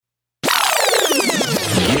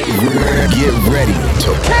Get ready to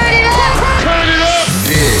turn it up! Turn it up!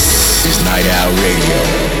 This is Night Owl Radio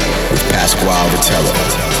with Pasquale Vitello.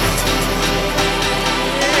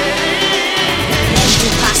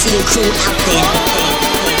 Every posse and crew out there.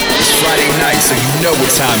 It's Friday night, so you know what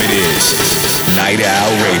time it is. It's Night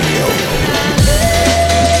Owl Radio.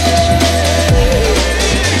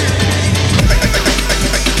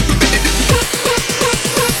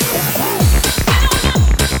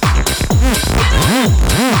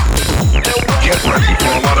 Get ready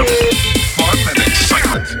for a lot of fun and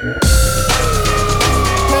excitement.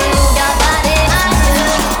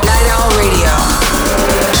 Night Owl Radio,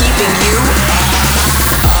 keeping you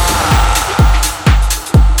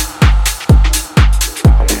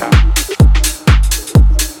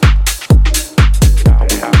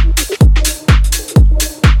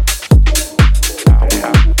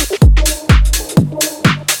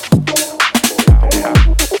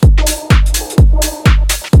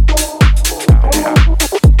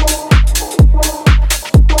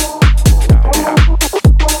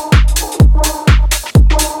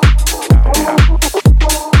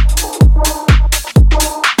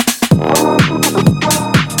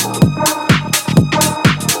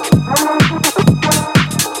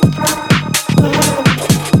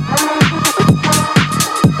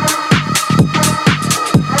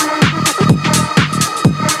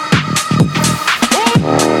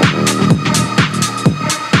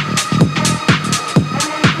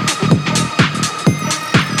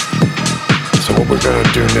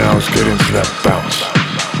get into that bounce.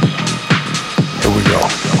 Here we go.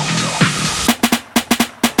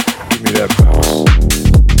 Give me that bounce.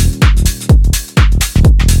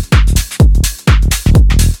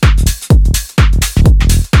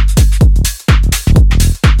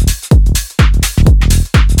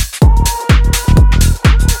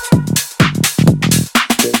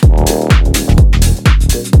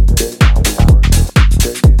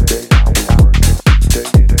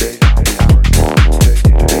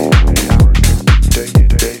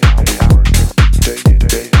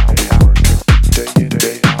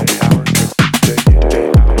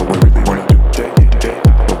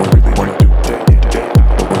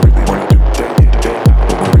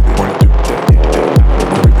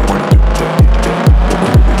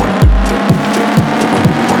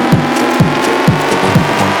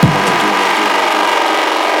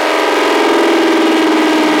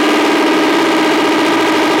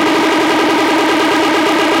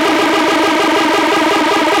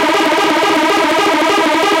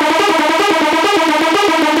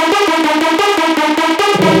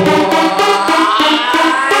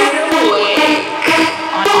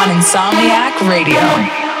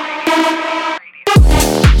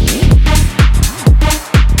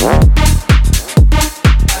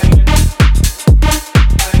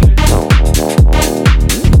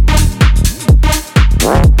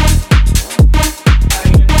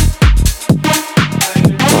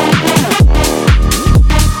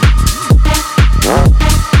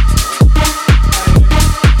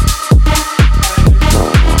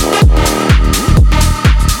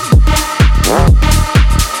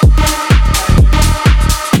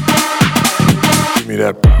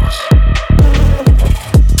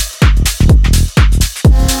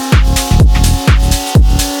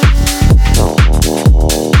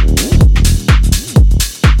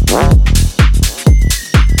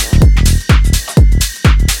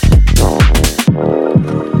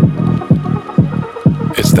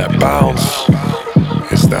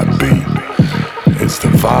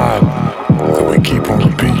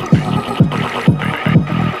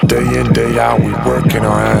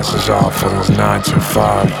 Off for those 9 to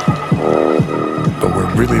 5, but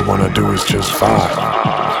what we really want to do is just 5.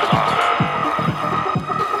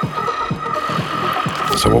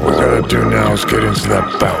 So what we're gonna do now is get into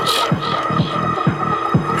that bounce.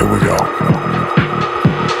 Here we go.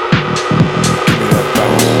 Give me that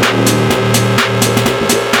bounce.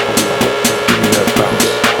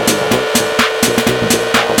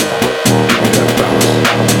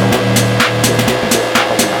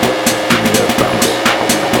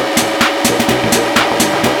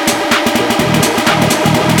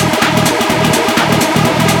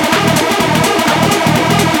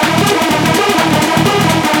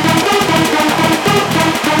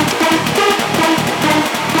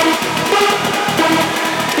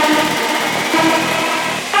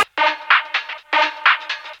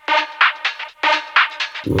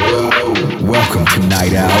 Welcome to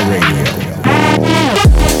Night Owl Radio.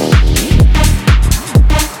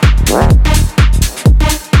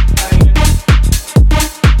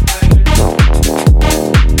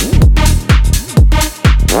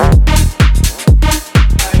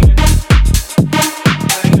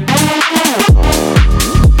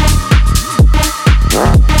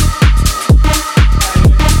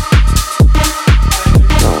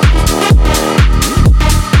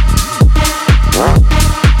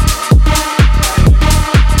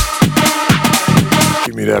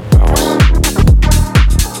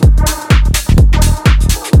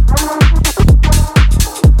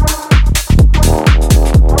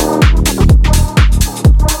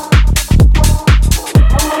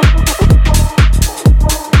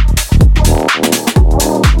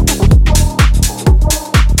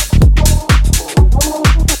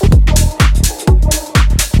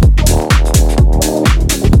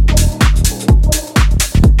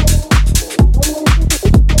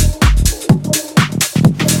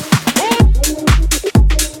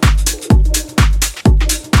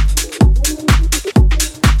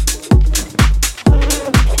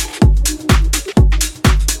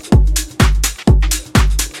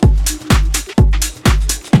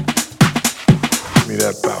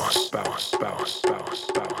 that bounce, bounce, bounce, bounce,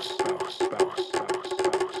 bounce, bounce, bounce, bounce,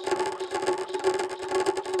 bounce.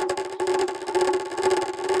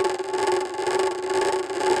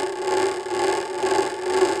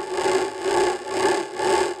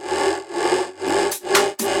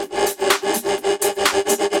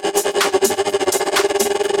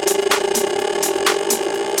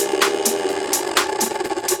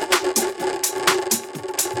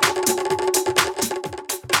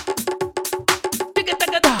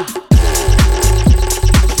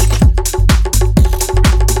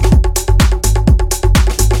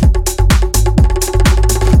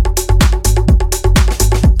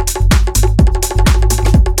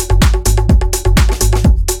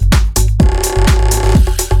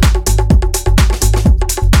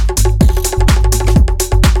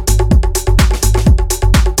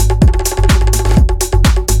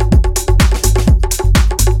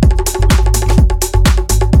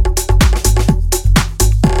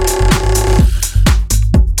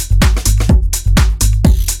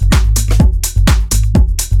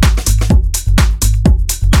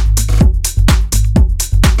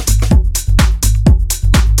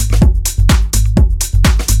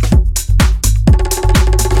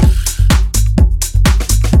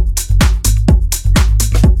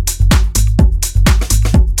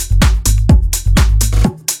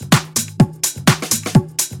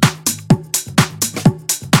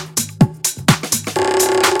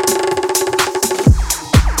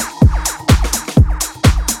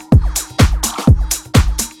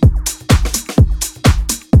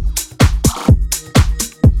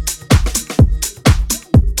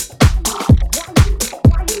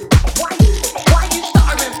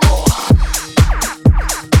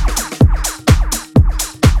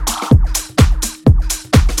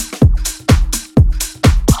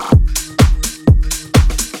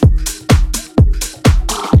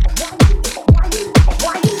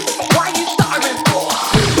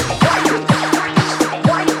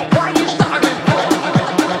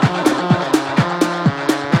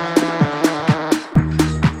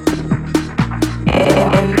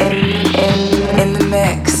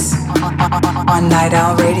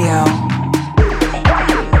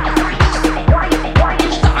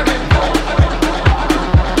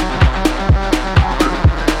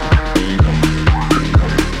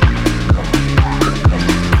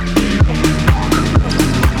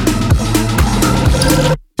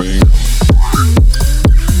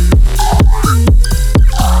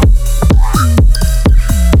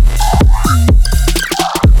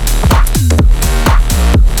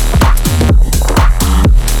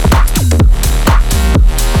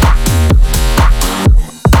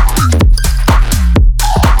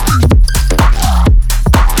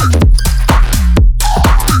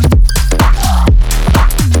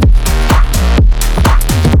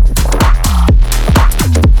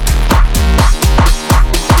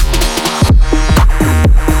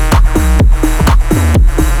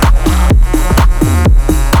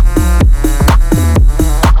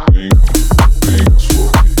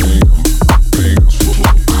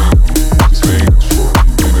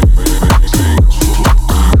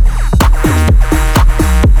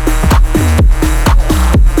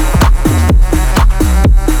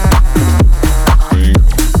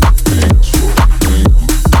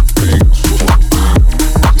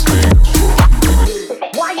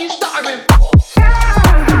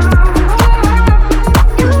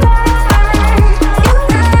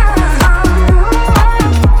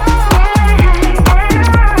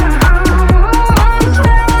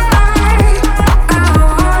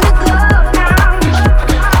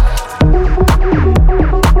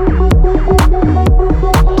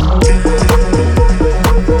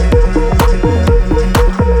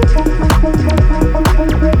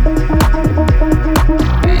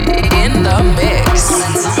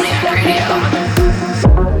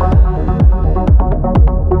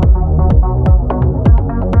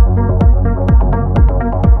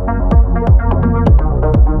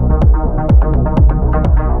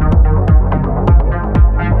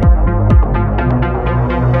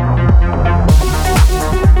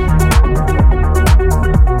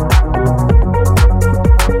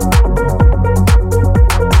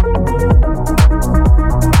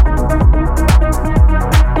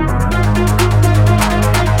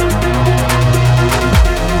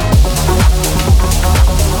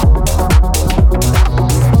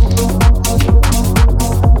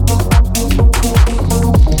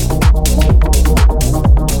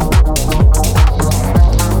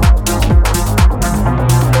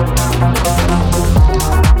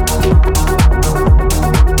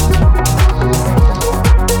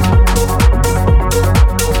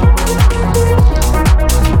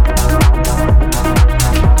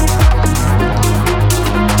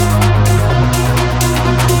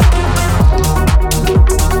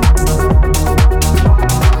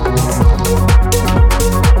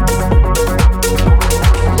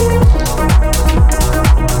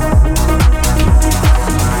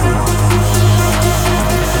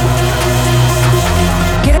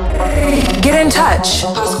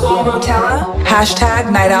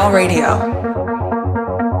 Night Owl Radio.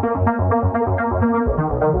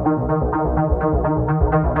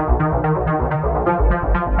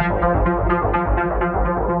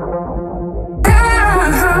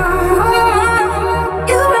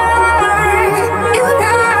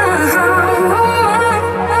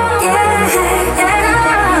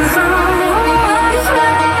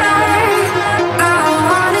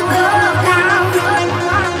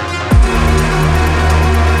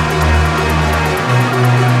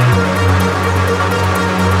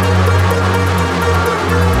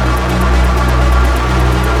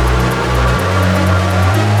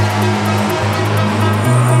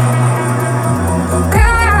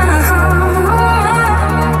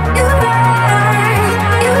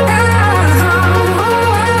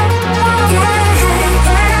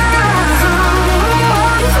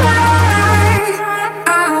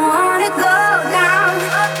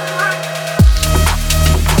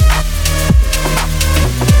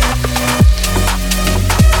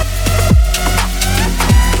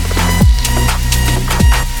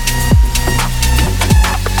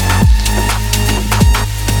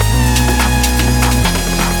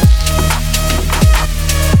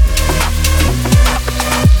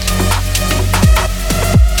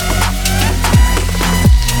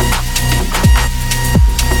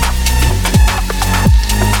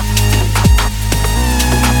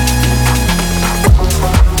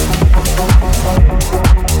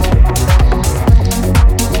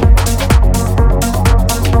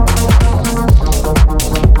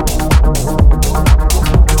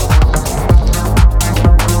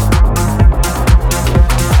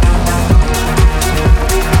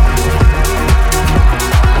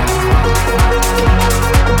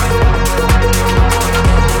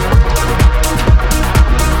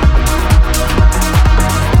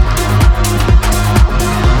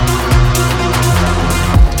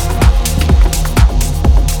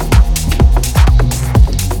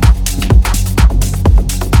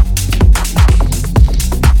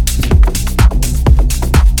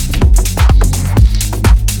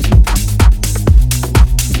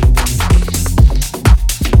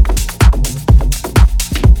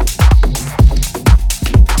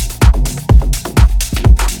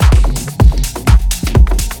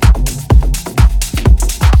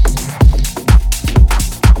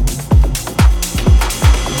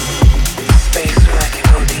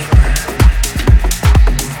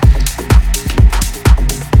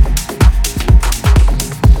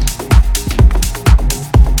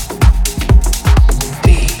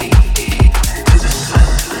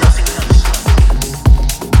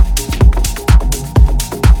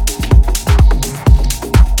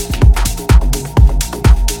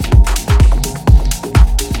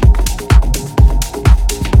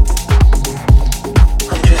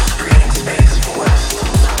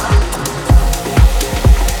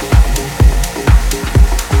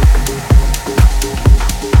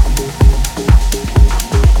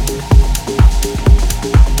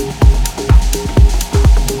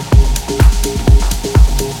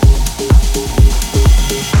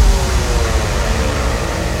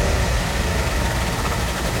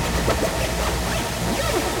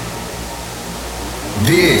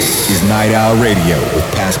 This is Night Owl Radio with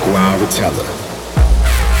Pasquale Rotella.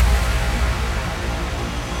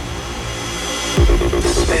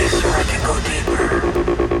 Space where I can go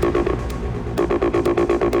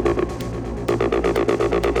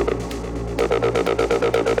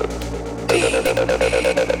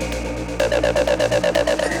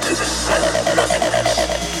into the silent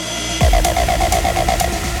nothingness.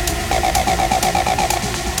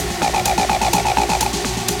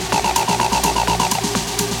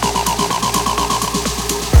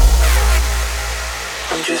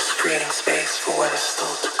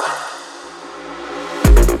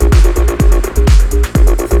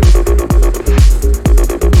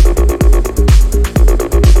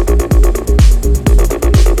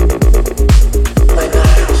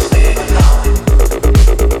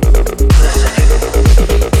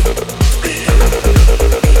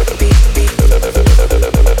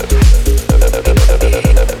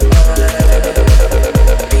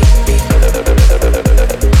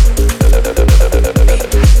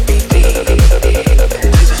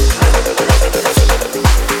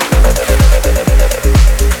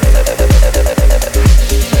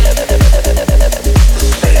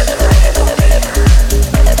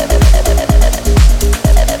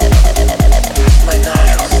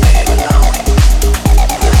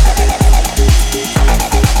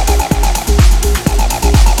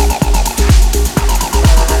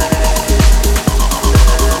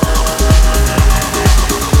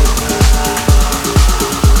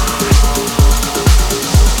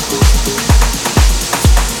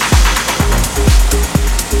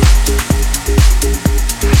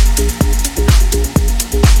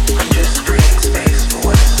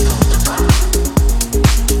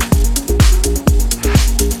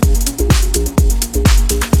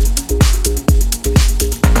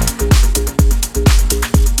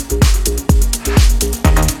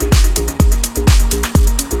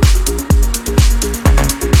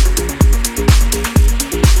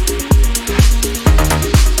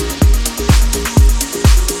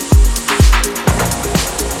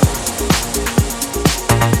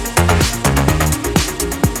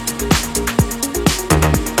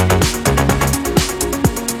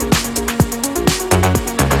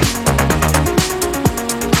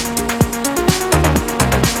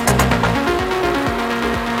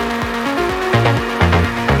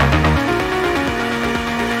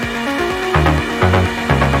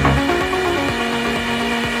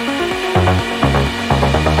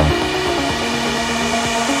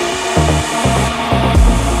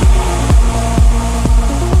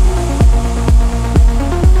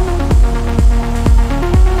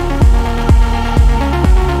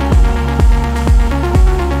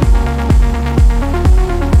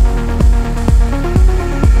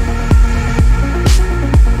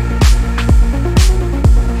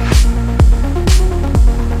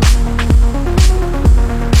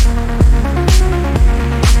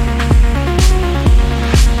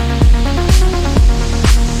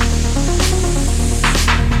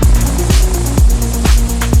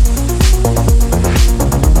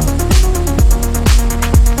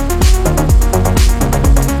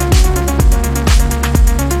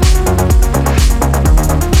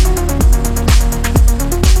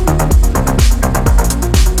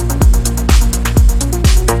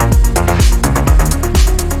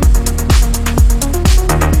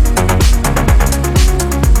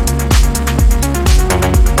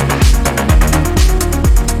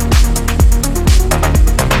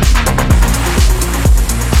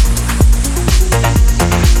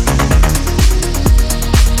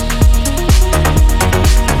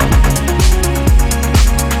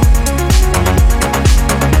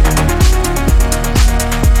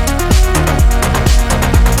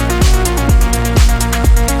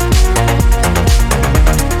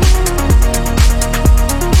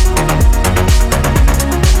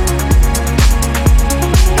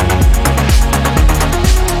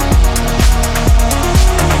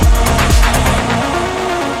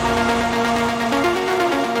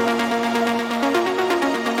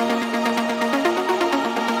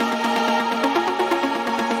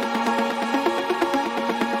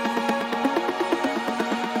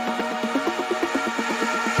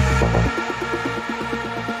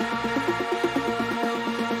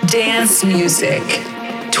 dance music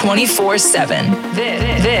 24/7.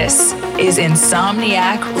 This is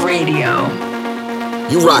Insomniac Radio.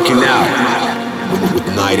 You rocking out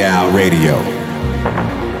with Night Owl Radio.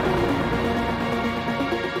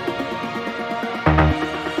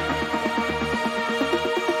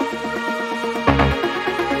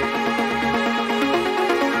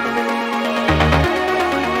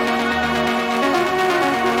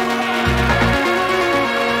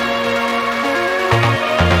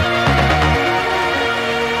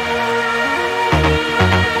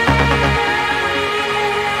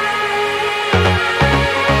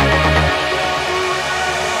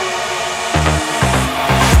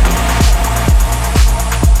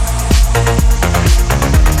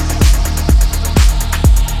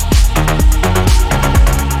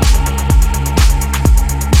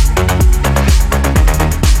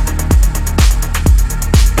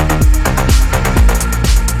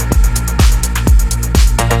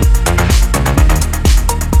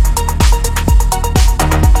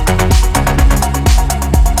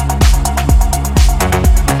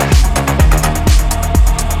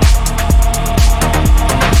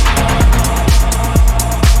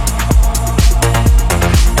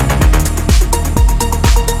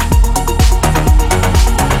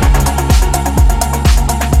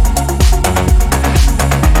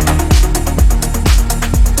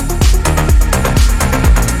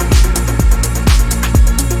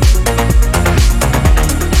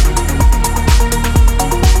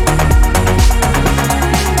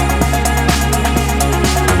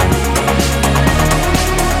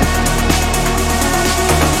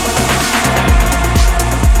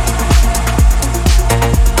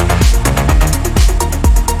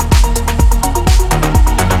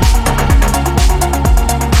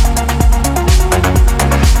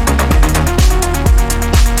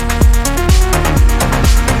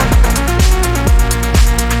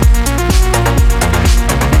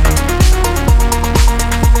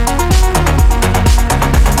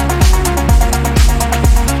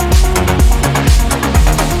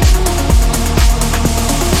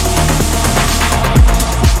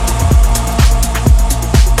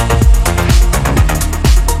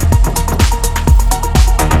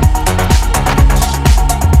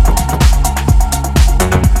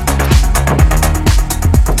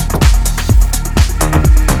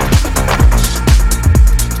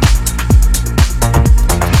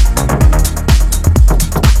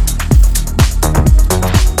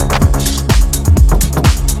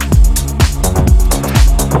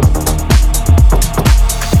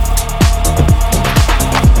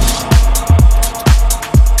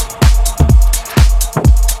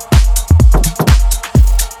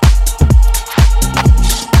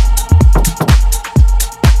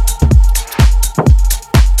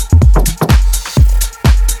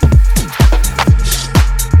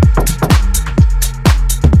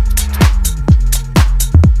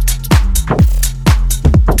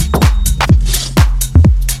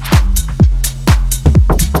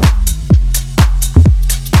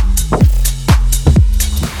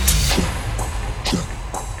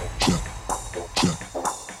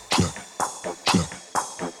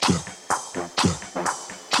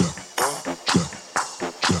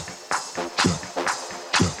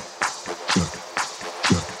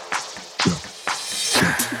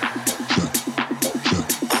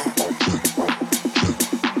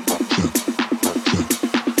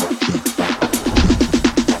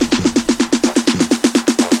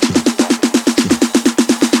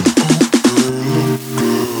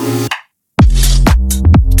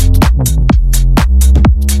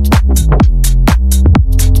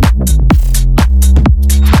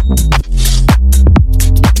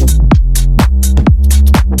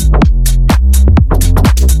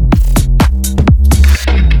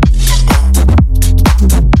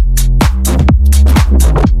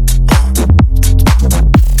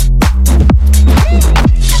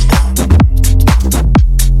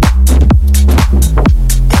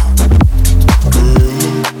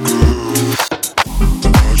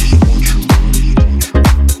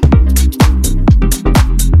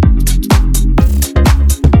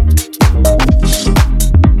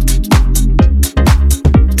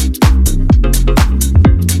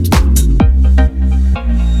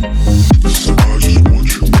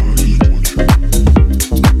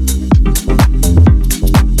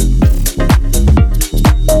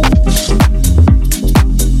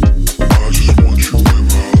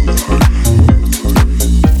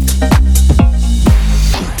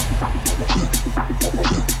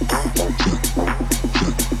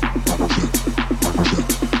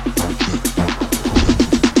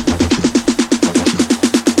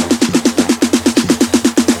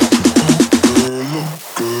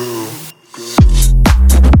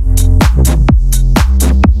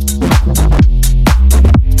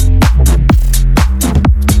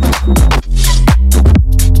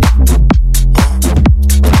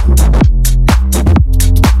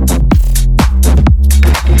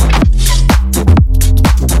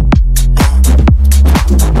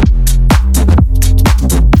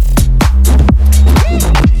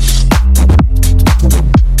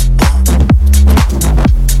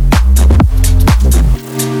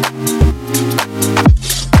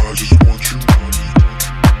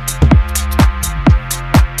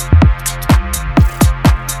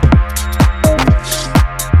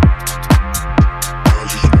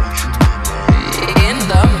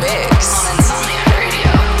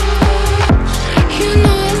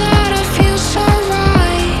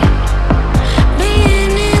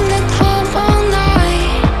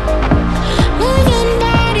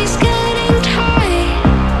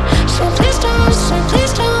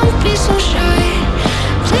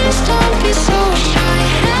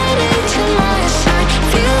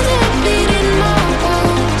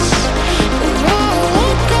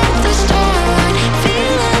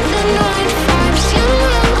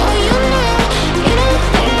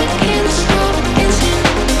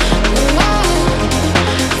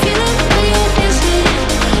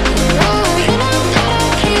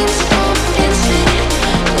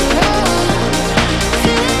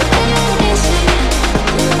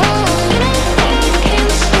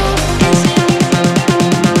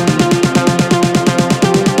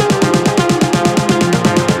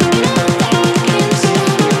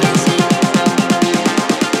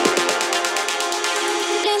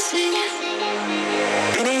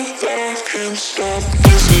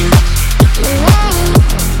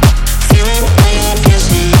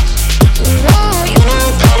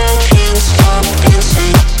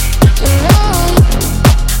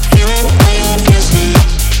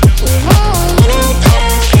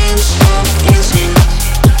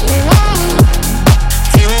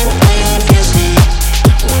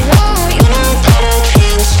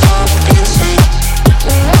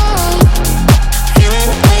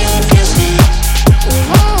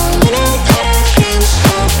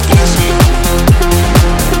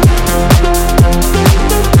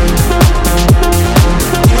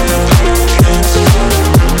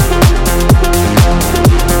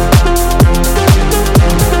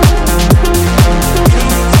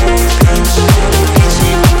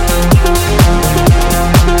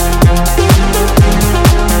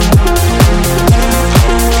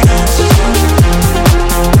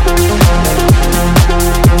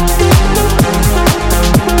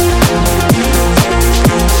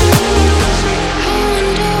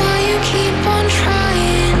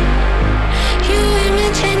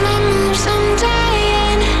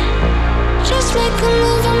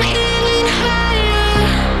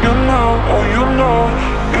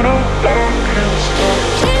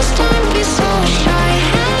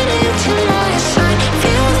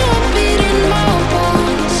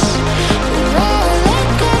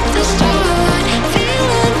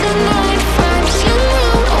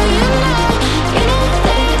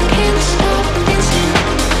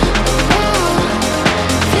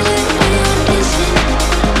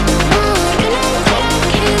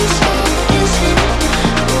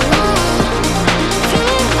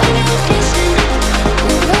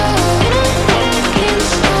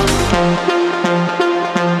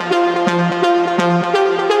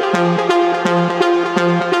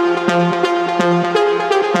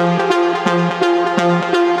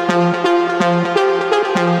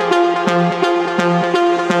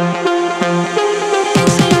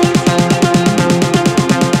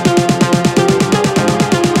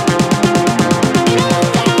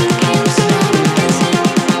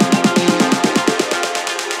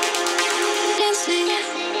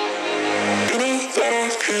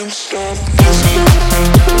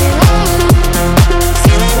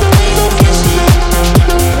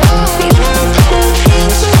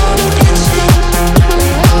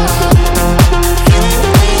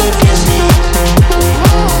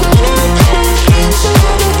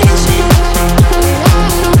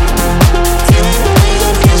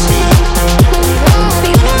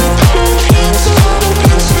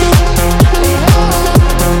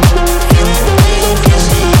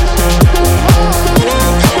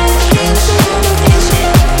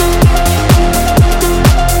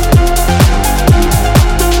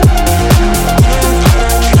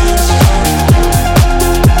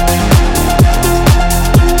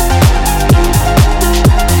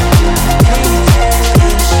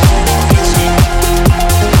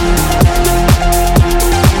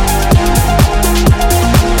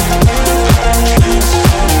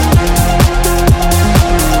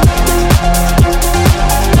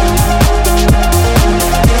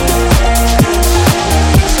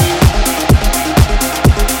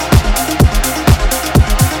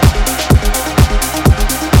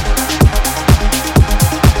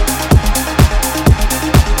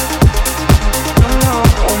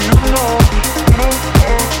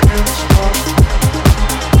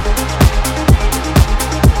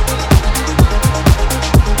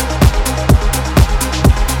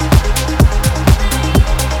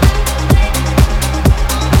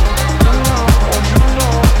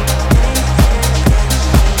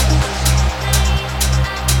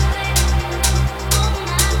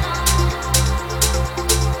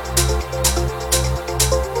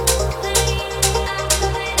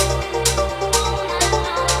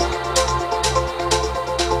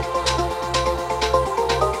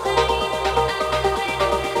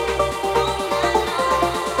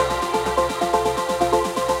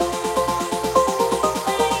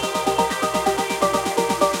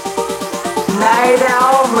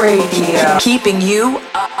 Radio. Keeping you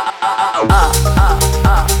up.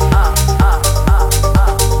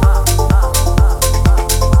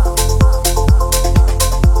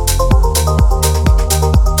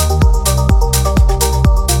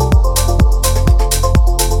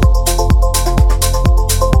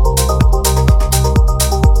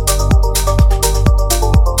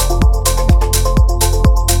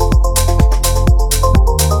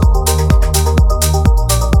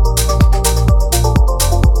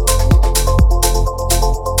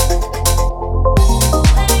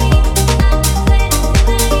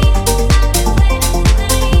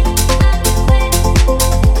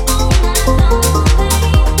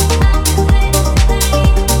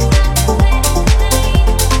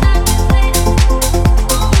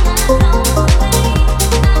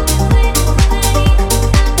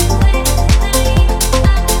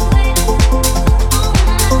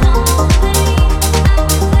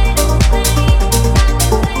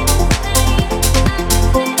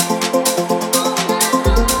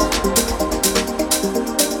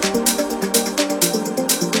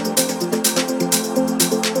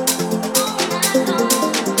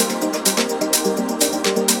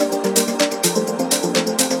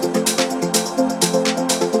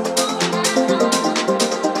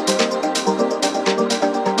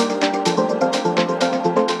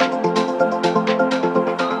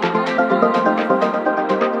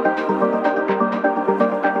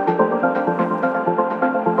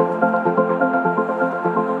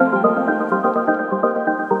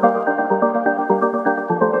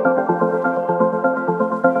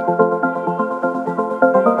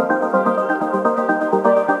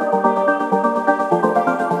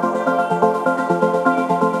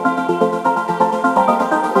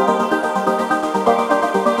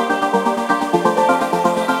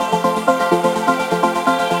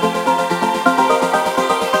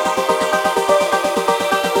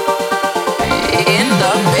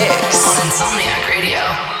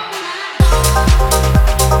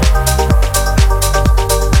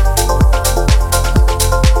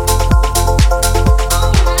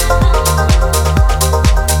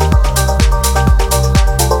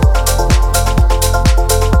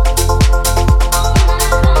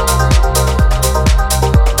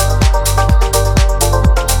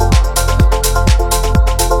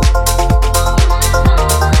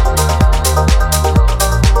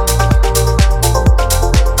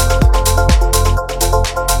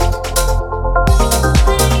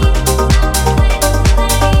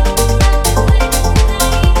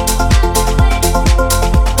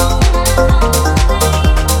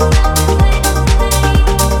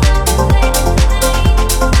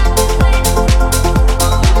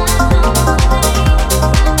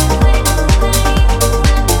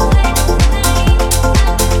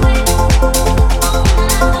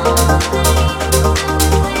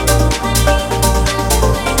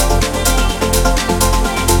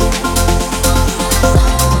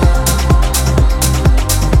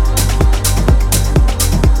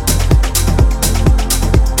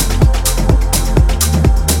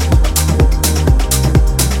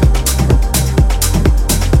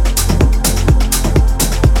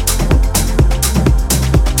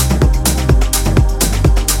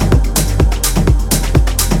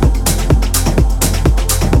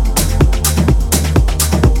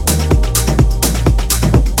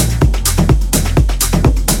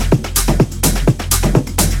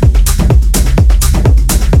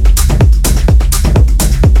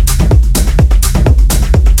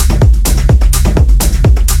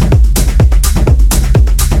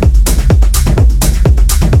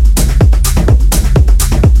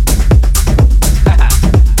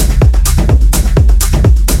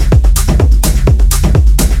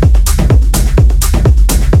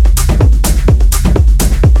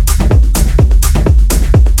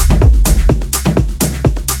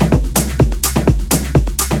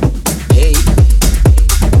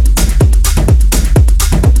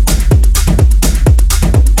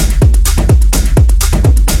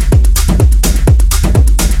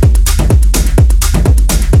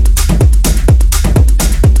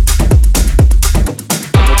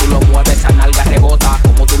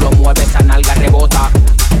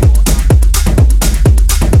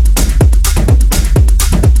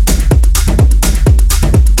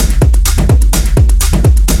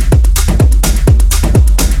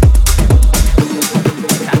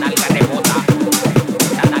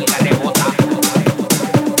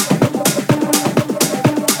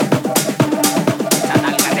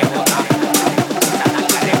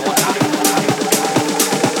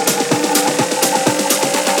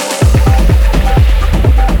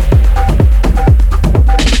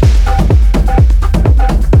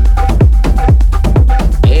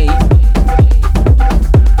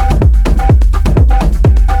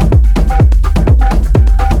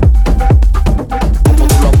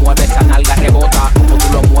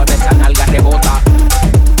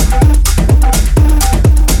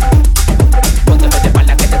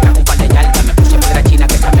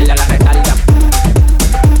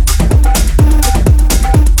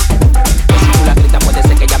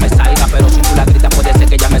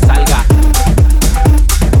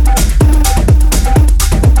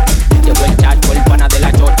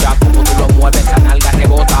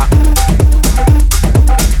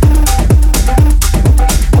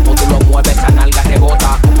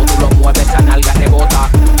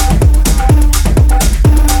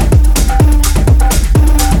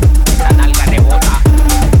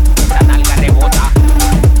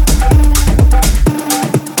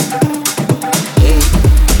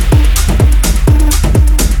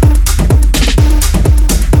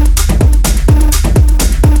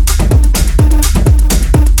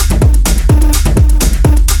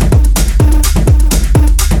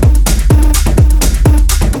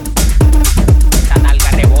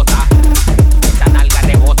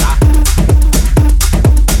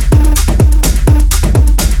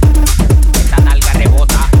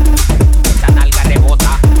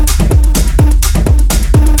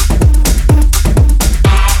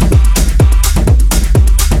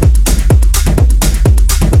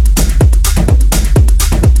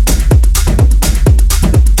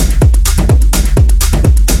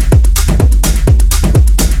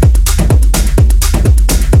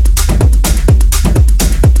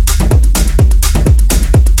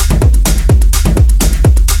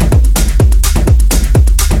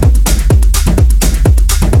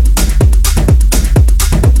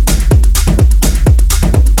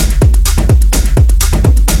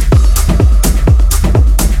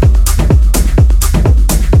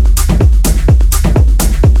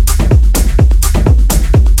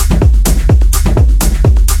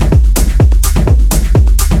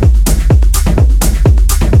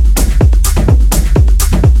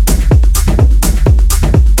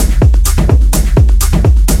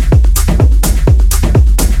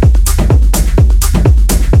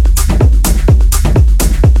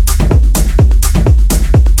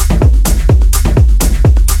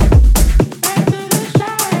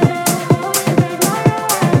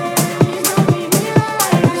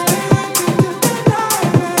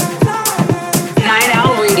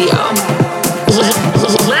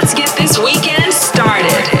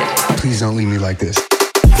 like this.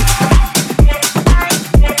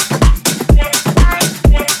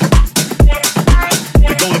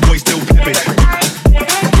 The golden boy still pimping.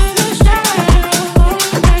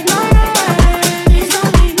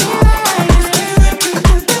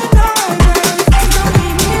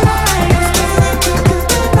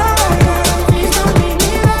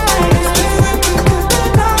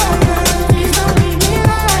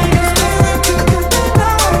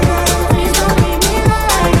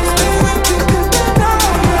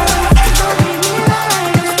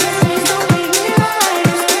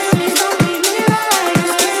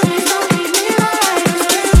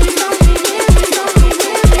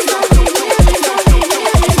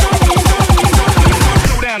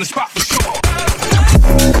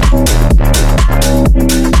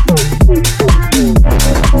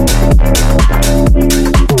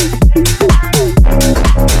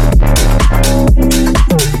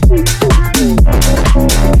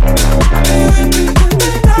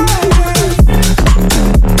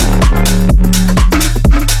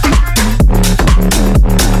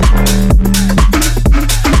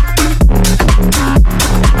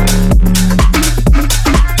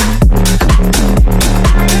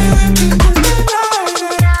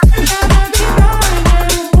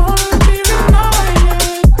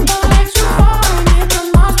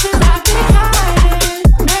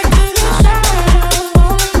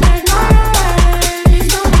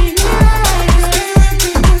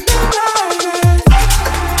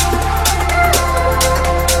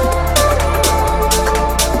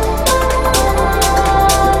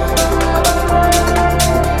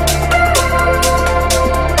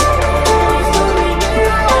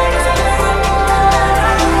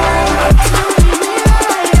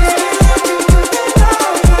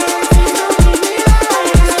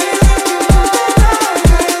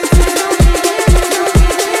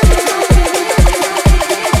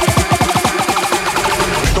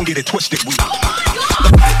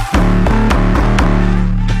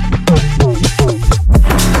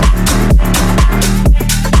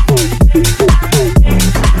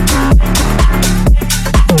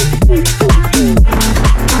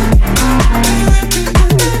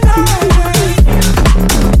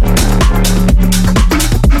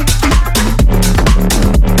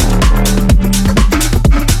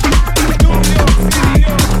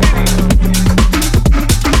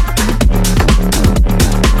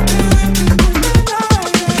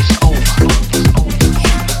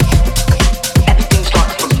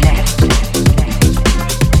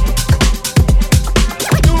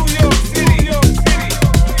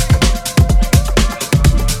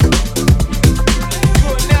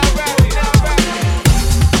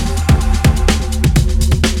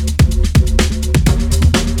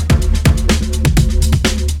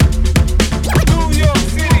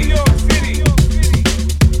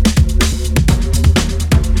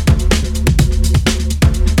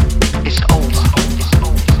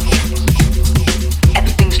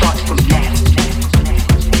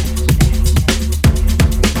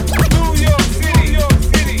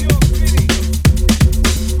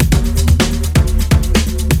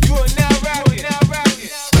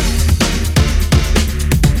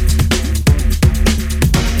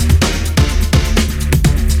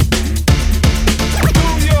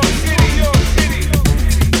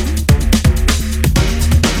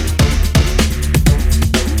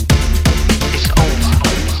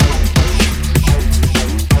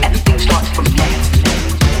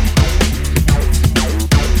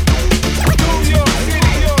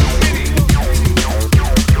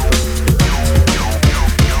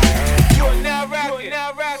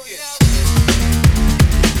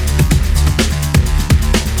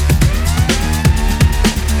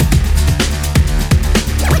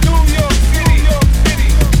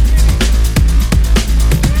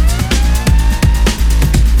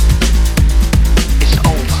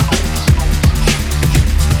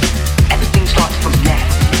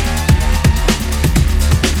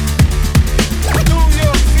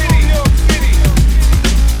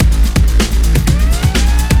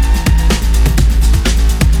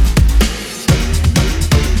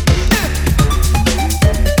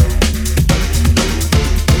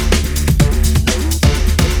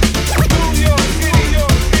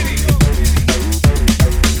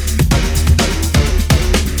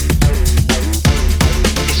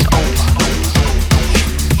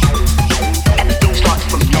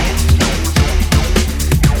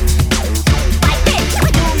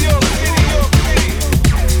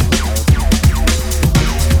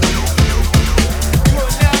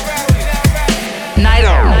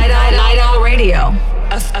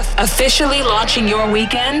 Officially launching your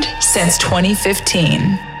weekend since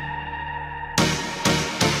 2015.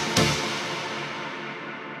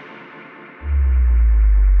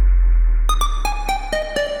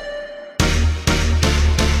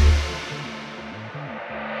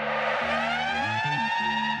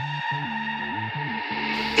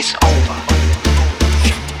 It's over.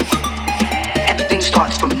 Everything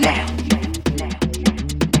starts from now.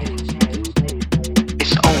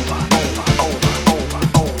 It's over.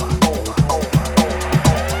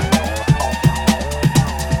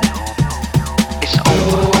 It's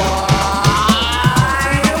over.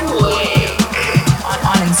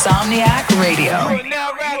 On Insomniac Radio.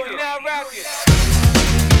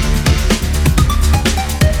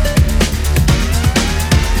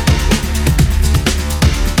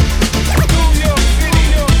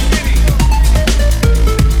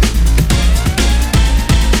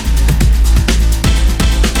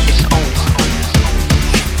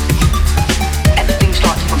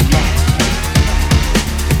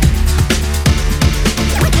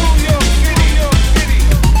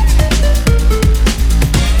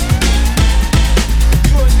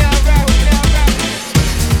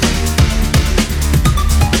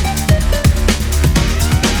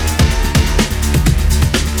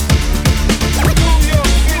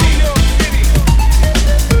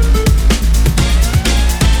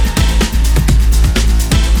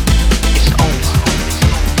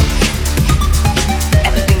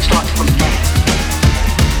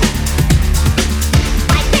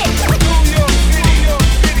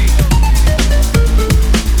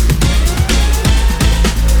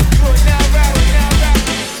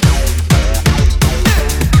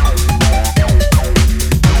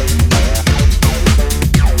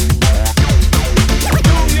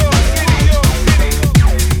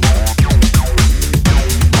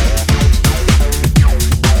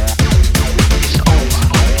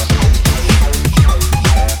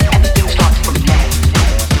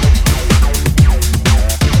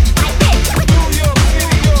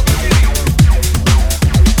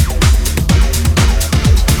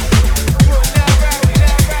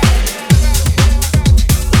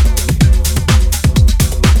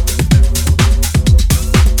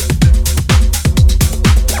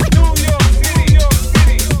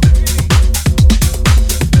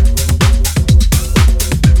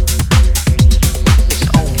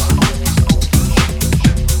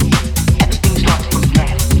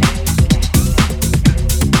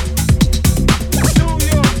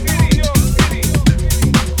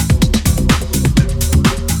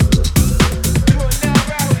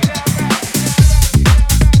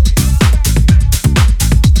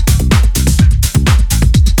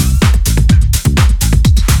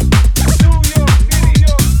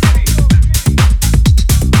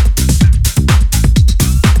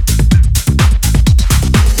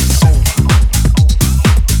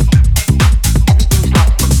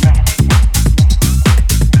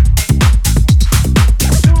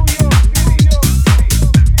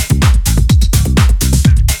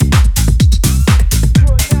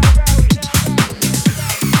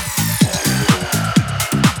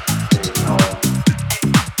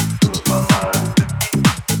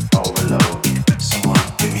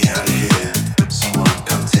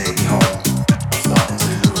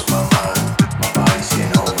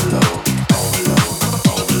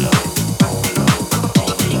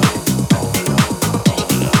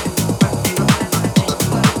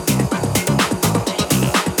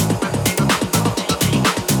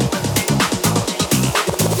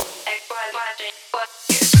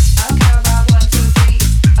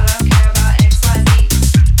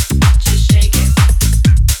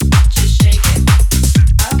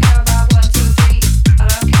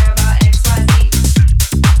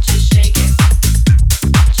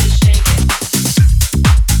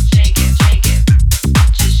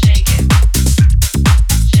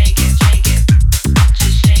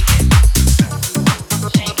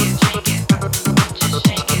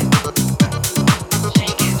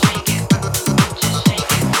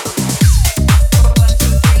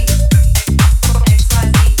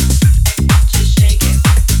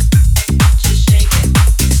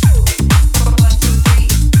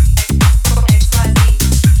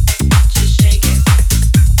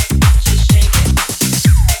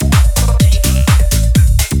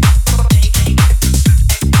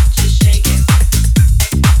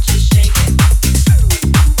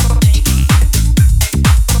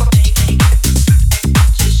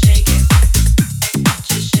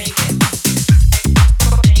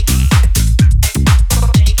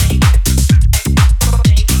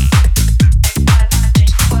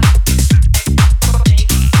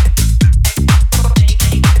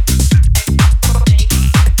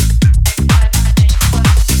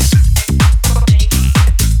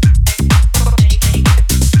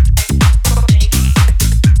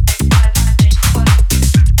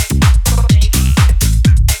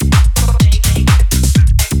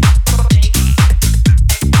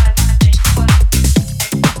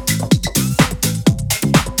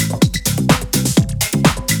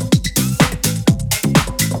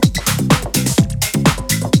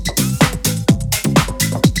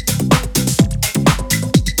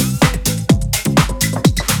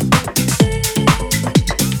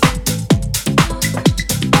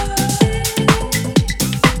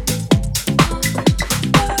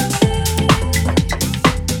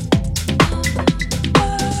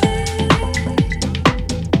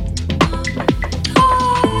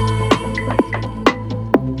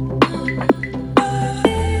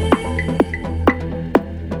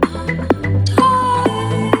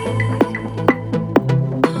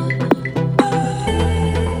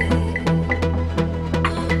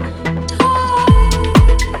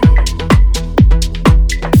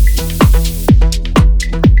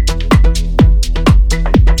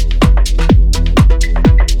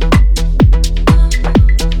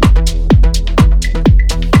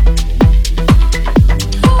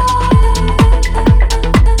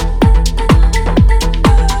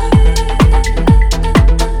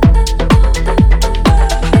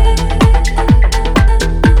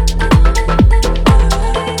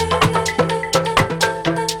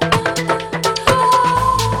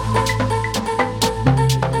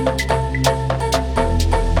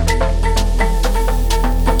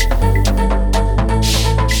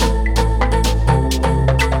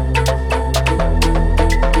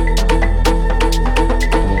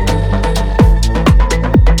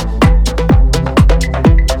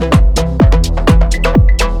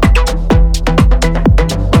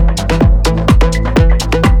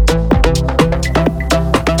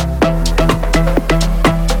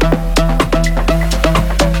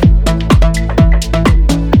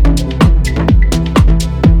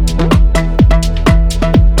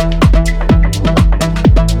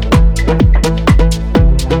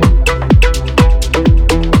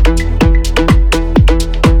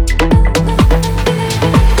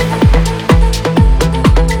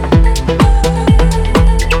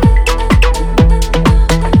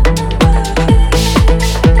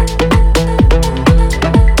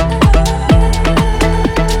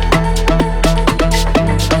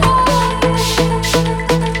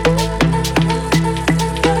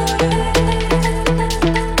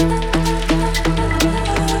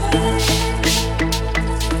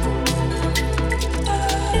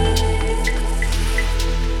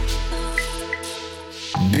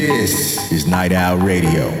 This is Night Owl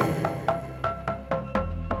Radio.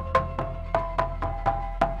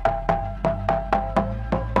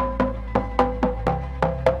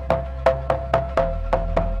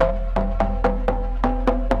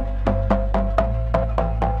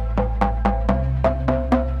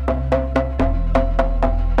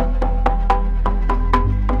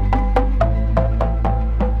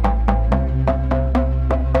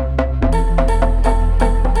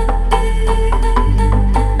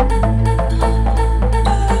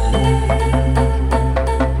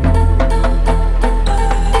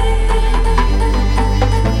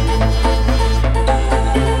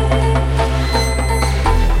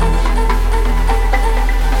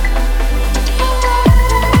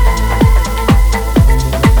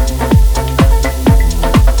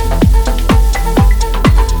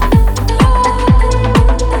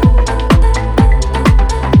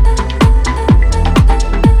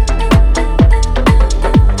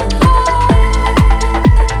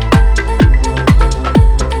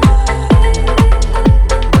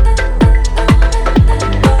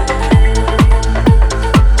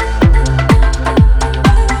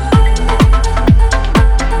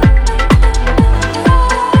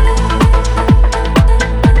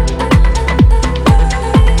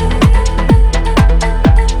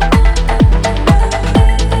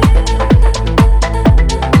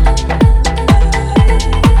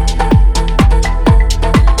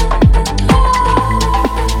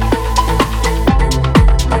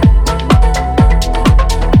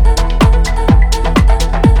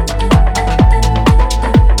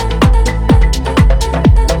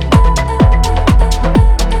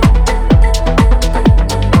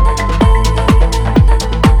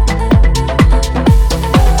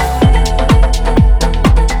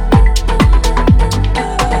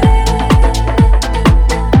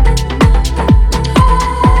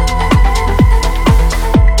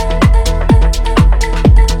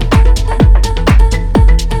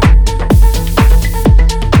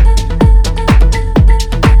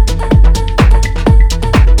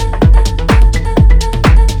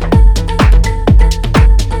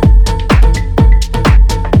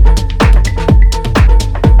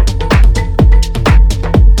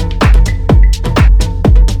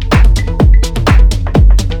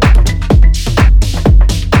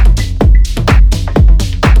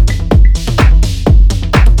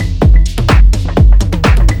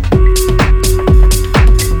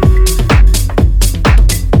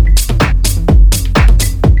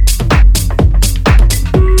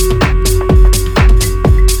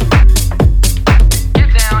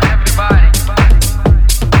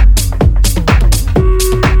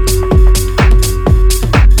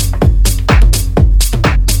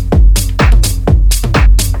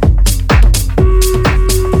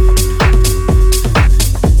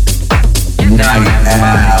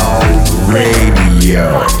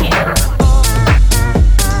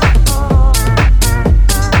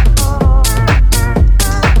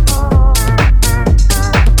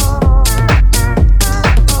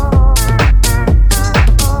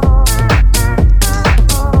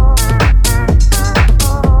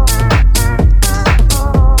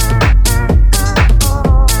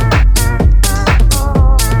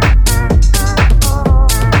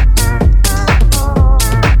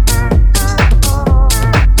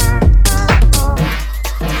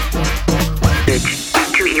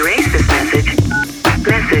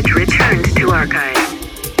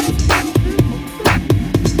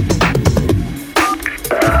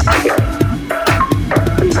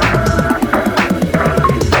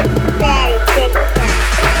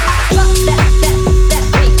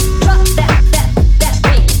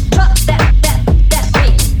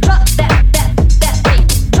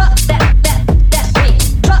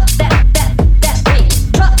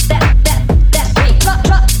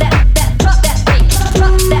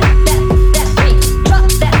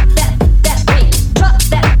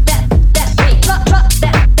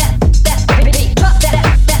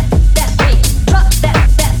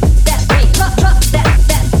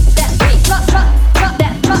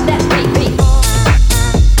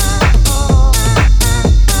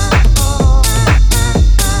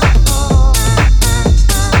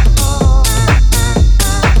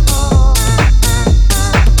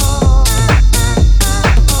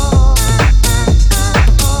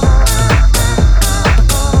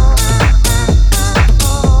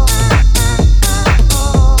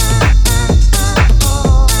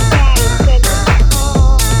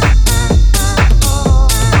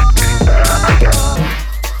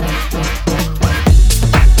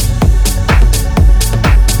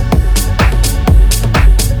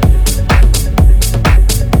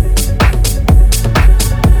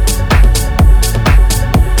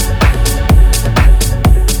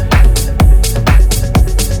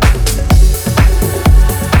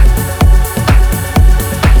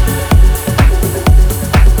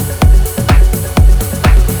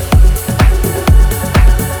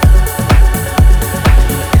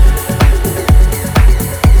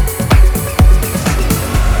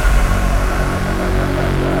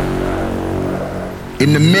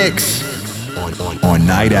 in the mix on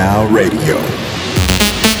Night Owl Radio.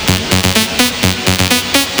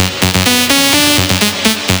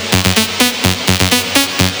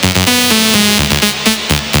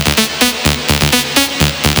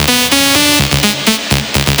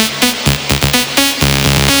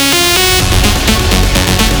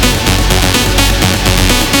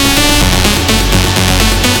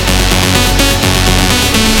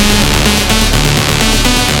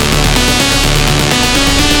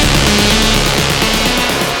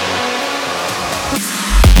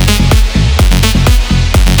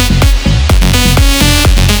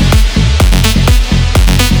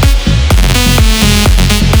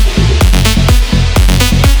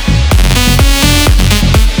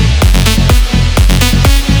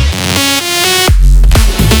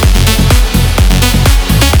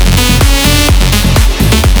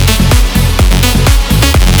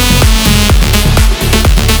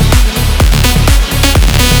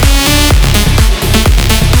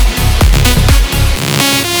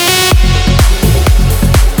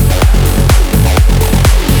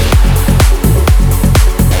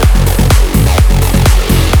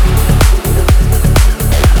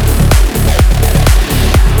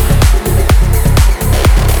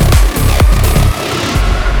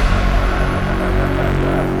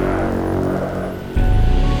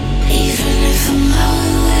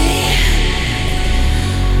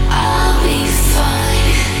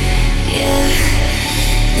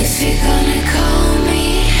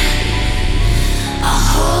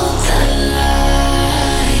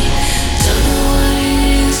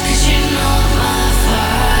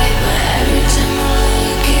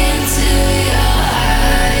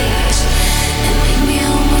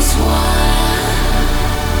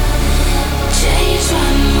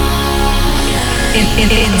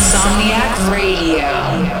 Insomniac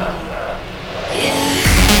Radio.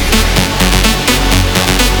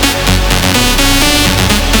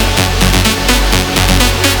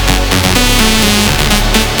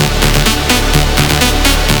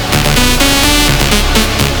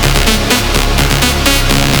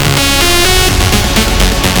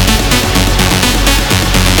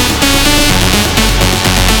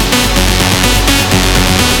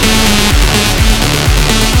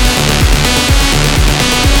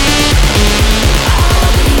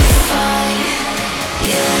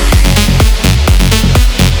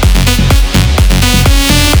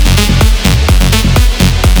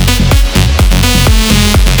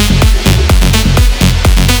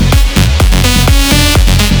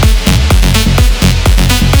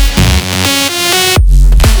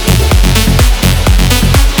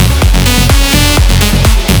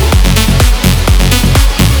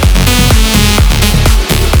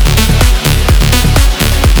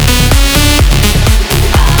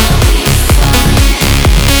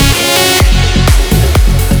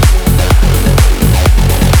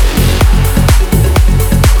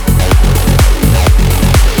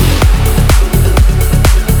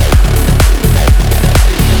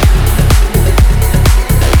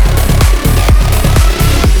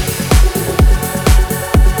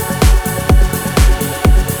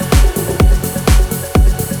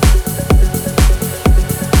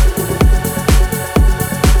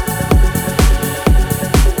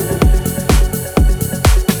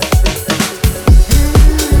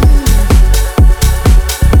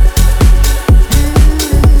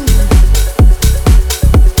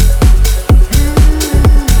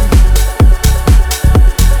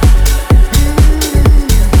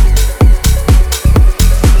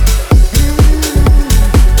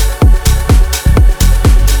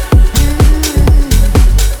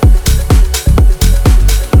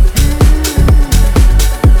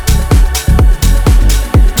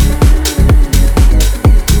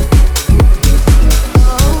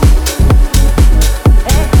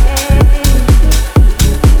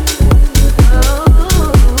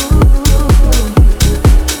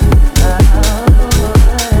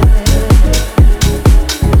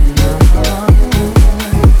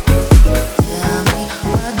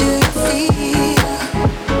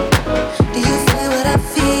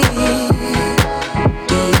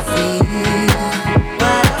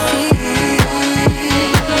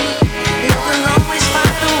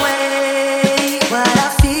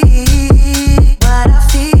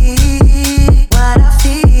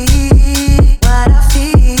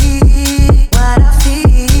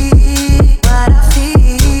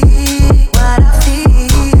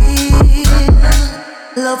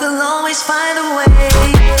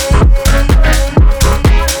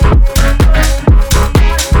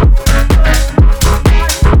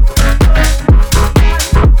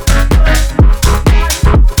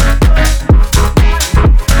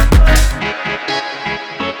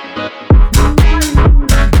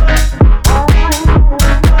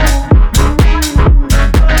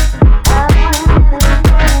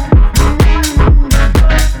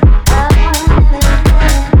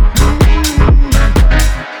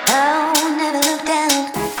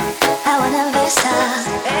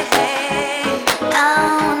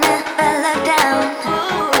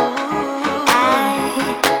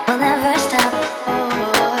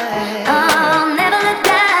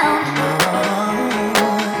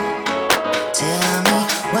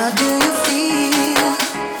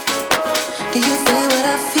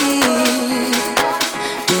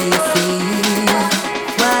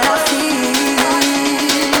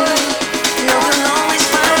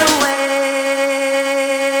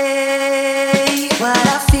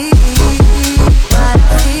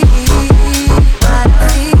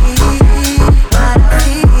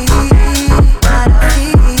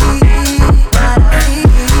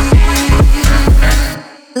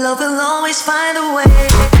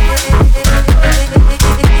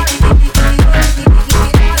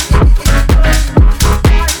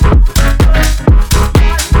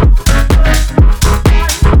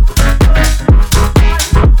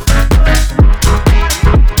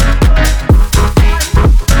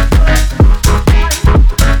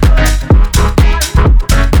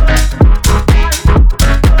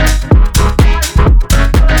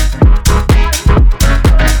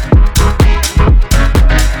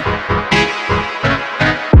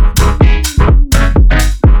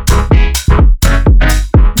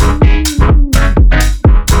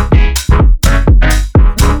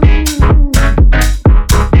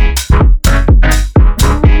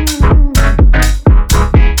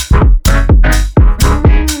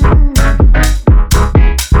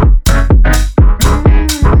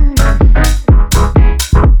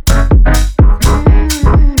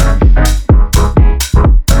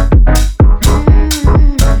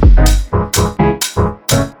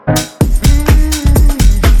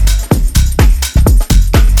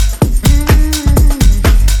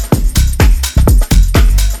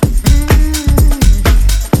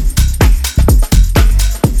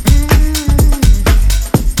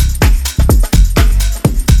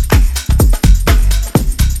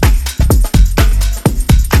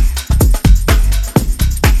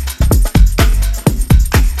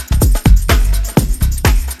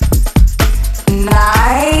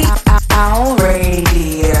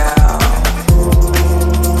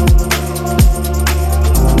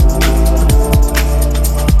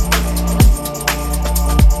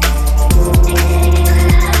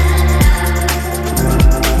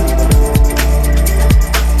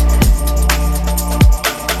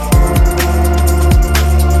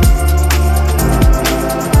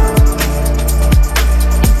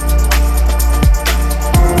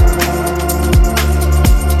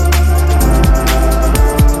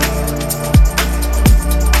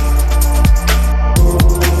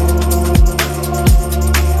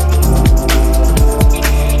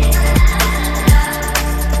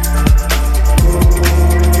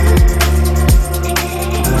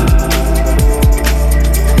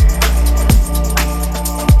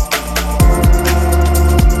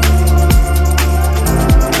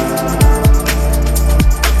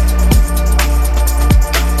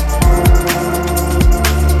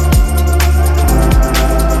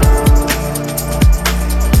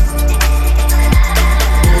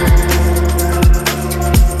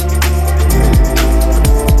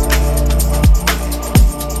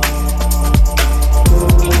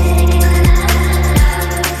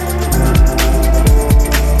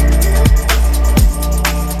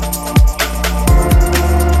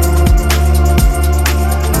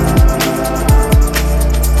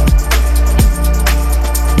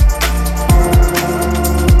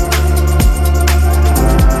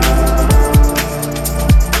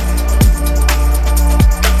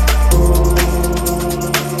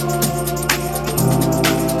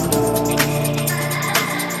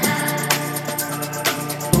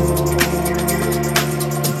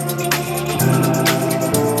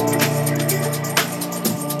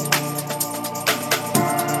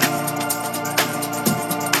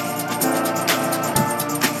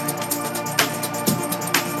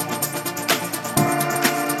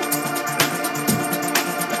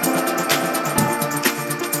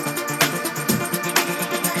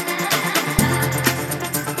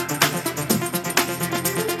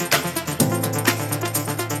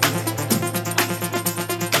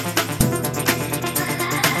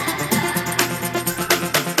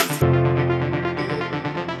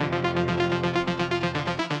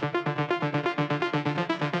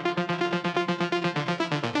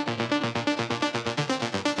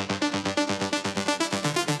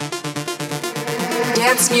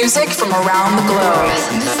 Dance music from around the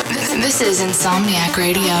globe. This is Insomniac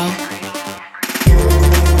Radio.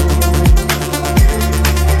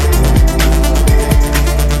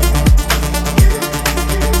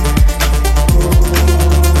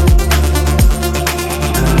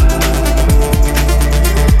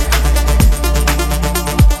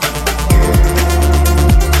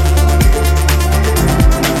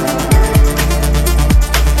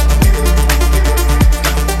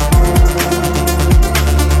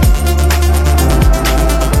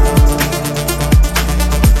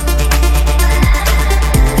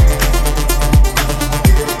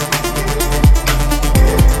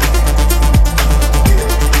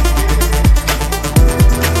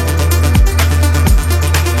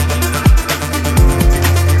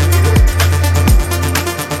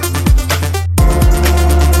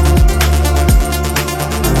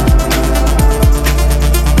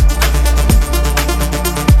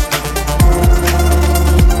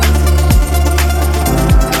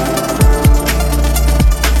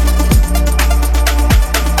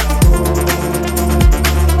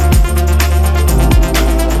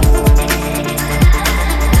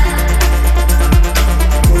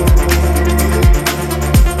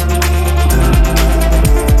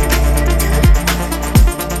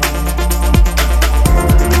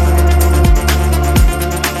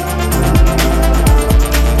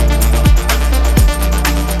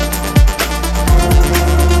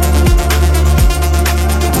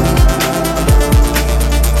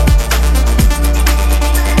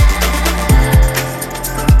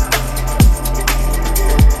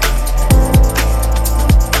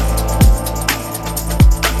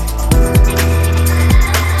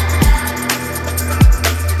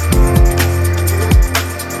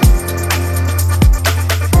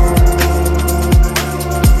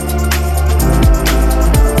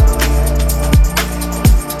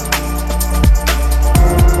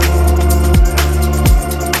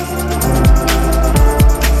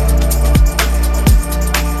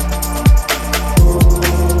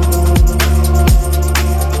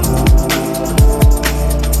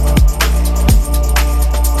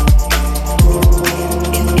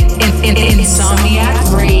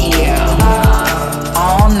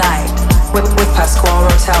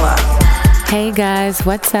 Hey guys,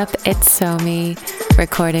 what's up? It's SOHMI,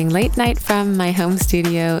 recording late night from my home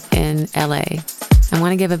studio in LA. I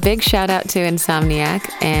want to give a big shout out to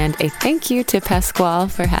Insomniac and a thank you to Pasquale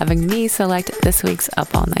for having me select this week's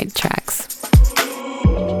Up All Night tracks.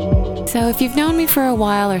 So if you've known me for a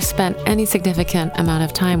while or spent any significant amount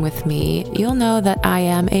of time with me, you'll know that I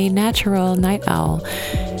am a natural night owl.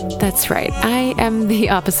 That's right, I am the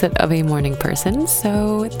opposite of a morning person,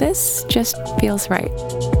 so this just feels right.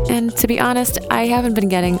 And to be honest, I haven't been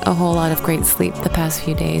getting a whole lot of great sleep the past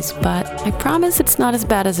few days, but I promise it's not as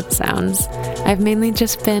bad as it sounds. I've mainly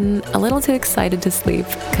just been a little too excited to sleep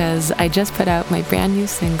because I just put out my brand new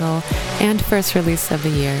single and first release of the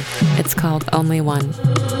year. It's called Only One.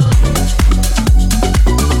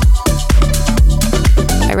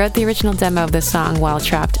 I wrote the original demo of this song while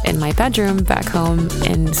trapped in my bedroom back home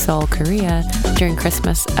in Seoul, Korea during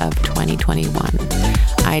Christmas of 2021.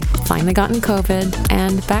 I'd finally gotten COVID,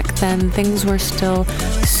 and back then things were still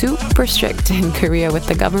super strict in Korea with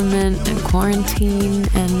the government and quarantine,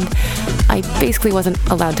 and I basically wasn't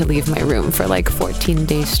allowed to leave my room for like 14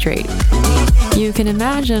 days straight. You can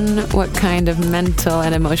imagine what kind of mental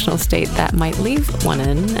and emotional state that might leave one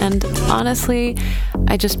in, and honestly,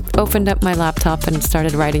 I just opened up my laptop and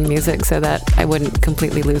started writing music so that I wouldn't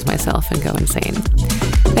completely lose myself and go insane.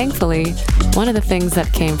 Thankfully, one of the things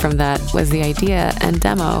that came from that was the idea and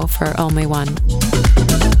demo for Only One.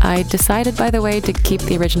 I decided, by the way, to keep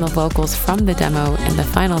the original vocals from the demo in the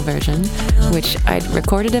final version, which I'd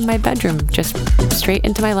recorded in my bedroom, just straight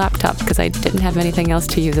into my laptop because I didn't have anything else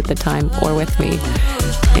to use at the time or with me.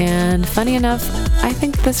 And funny enough, I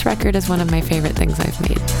think this record is one of my favorite things I've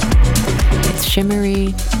made. It's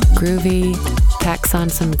shimmery, groovy, packs on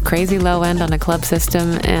some crazy low end on a club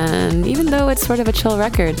system, and even though it's sort of a chill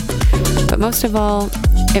record, but most of all,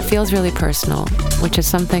 it feels really personal, which is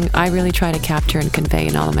something I really try to capture and convey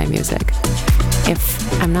in all of my music.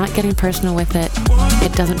 If I'm not getting personal with it,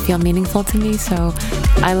 it doesn't feel meaningful to me, so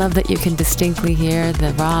I love that you can distinctly hear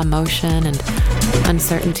the raw emotion and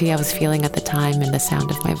uncertainty I was feeling at the time in the sound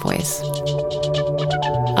of my voice.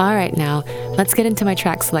 All right, now, let's get into my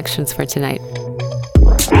track selections for tonight.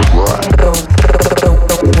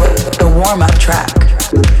 The warm-up track.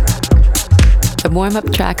 The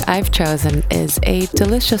warm-up track I've chosen is a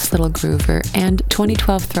delicious little groover and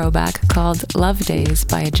 2012 throwback called Love Days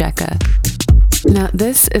by Ajeka. Now,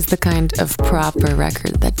 this is the kind of proper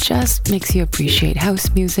record that just makes you appreciate house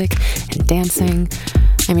music and dancing.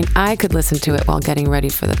 I mean, I could listen to it while getting ready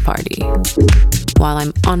for the party, while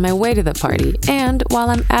I'm on my way to the party, and while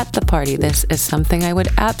I'm at the party. This is something I would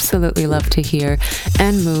absolutely love to hear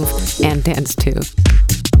and move and dance to.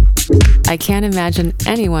 I can't imagine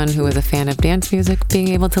anyone who is a fan of dance music being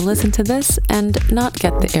able to listen to this and not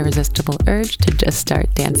get the irresistible urge to just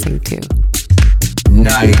start dancing too.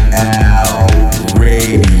 Night Owl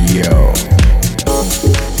Radio.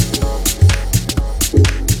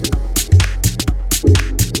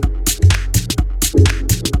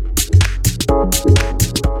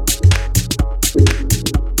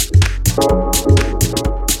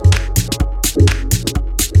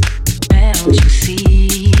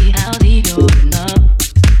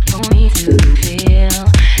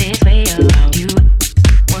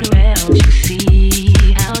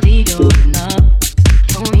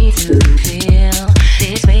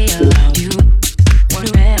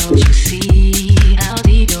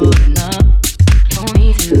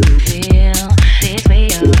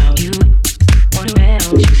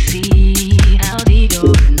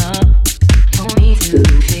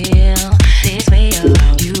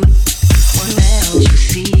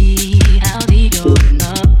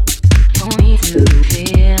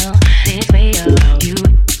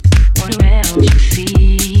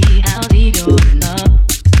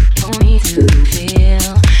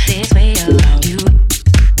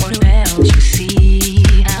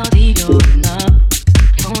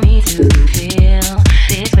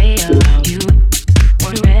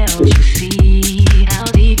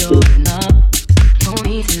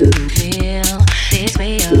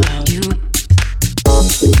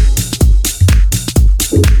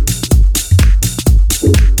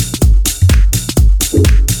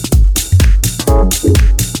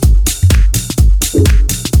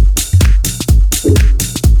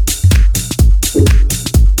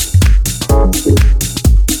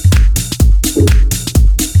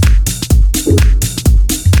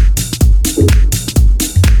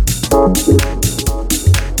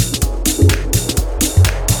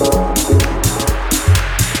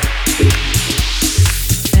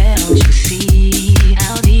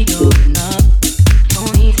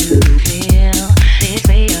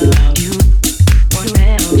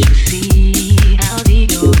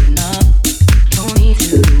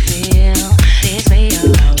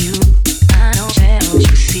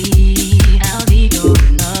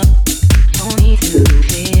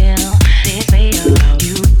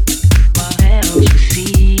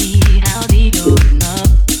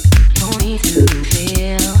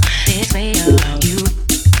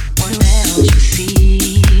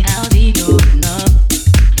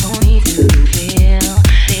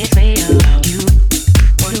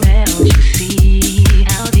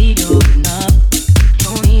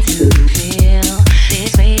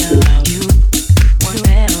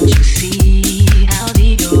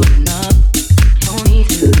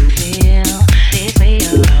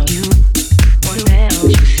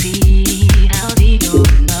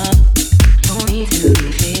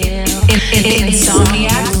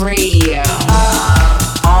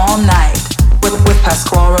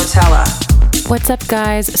 What's up,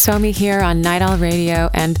 guys? SOHMI here on Night Owl Radio,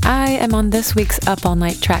 and I am on this week's Up All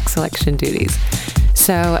Night track selection duties.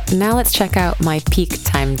 So now let's check out my peak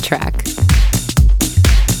time track.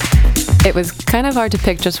 It was kind of hard to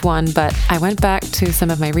pick just one, but I went back to some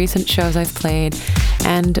of my recent shows I've played,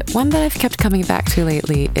 and one that I've kept coming back to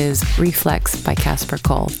lately is Reflex by Casper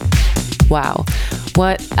Cole. Wow,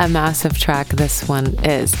 what a massive track this one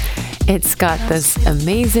is. It's got this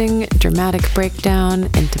amazing dramatic breakdown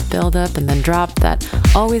into build-up and then drop that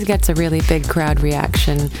always gets a really big crowd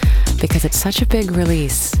reaction because it's such a big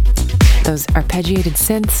release. Those arpeggiated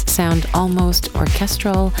synths sound almost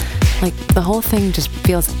orchestral, like the whole thing just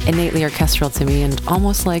feels innately orchestral to me and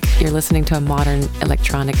almost like you're listening to a modern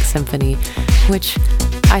electronic symphony, which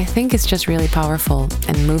I think is just really powerful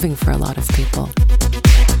and moving for a lot of people.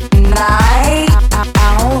 Night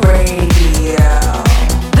Owl Radio.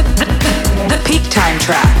 The peak time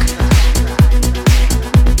track.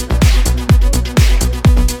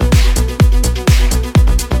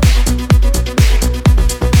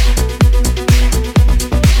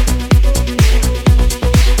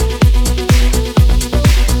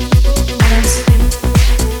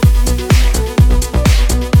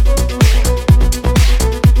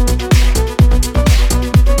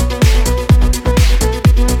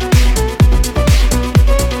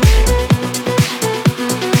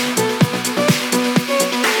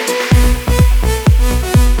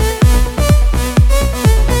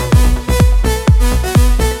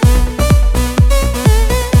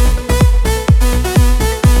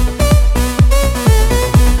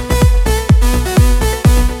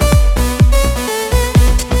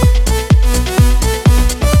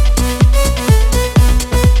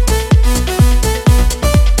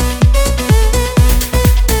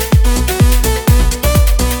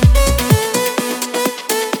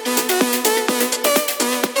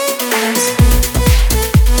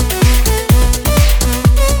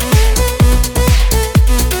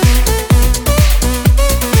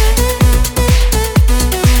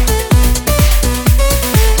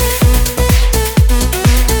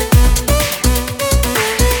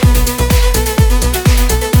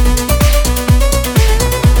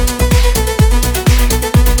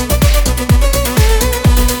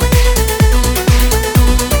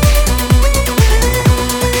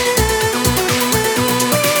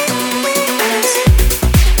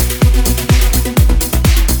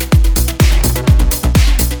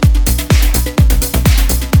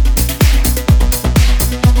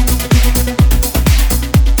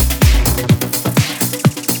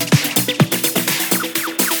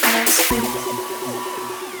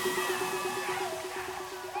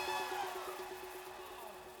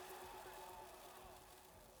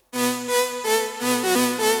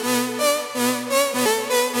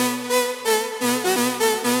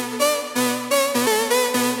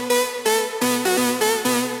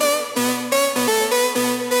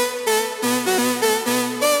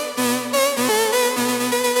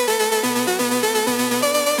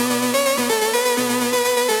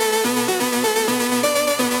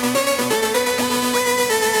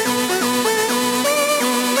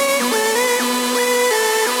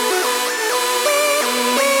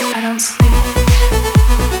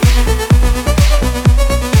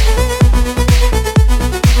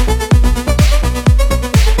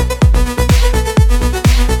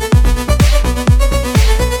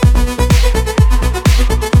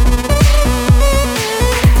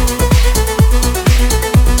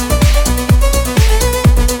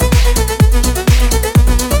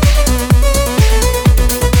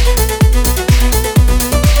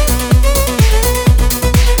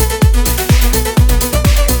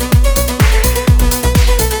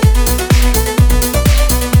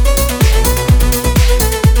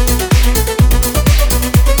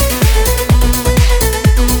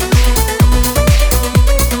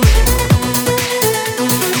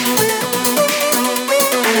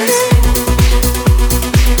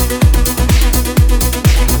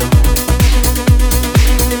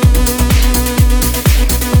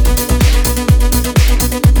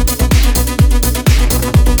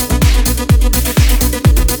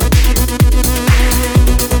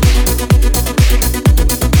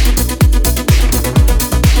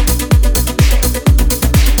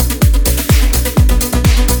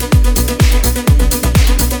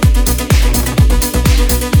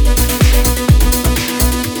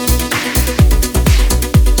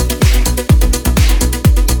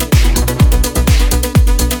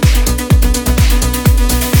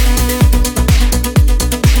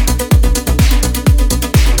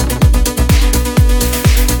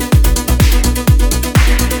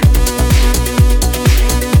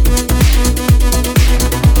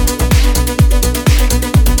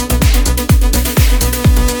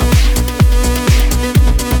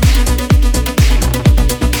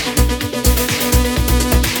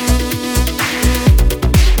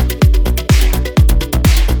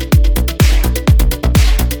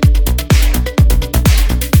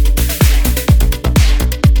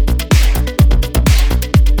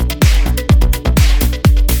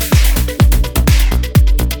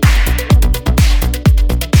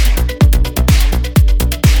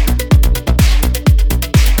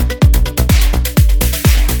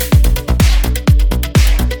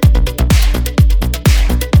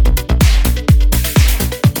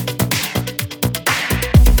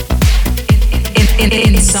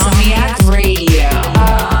 Insomniac Radio.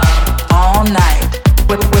 All night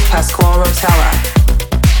with Pasquale Rotella.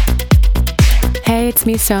 Hey, it's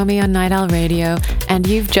me, SOHMI, on Night Owl Radio, and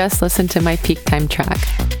you've just listened to my peak time track.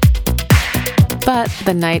 But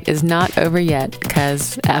the night is not over yet,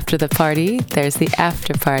 because after the party, there's the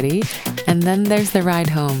after party, and then there's the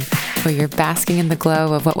ride home, where you're basking in the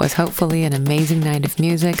glow of what was hopefully an amazing night of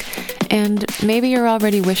music, and maybe you're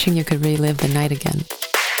already wishing you could relive the night again.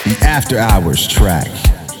 The After Hours track.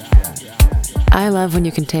 I love when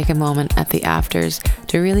you can take a moment at the afters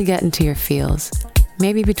to really get into your feels.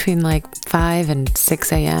 Maybe between like 5 and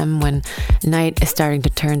 6 a.m. when night is starting to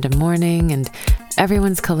turn to morning and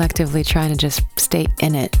everyone's collectively trying to just stay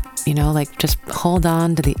in it, you know, like just hold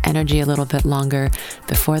on to the energy a little bit longer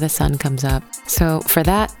before the sun comes up. So for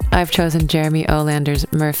that, I've chosen Jeremy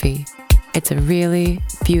Olander's Murphy. It's a really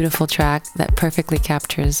beautiful track that perfectly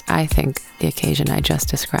captures, I think, the occasion I just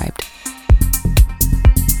described.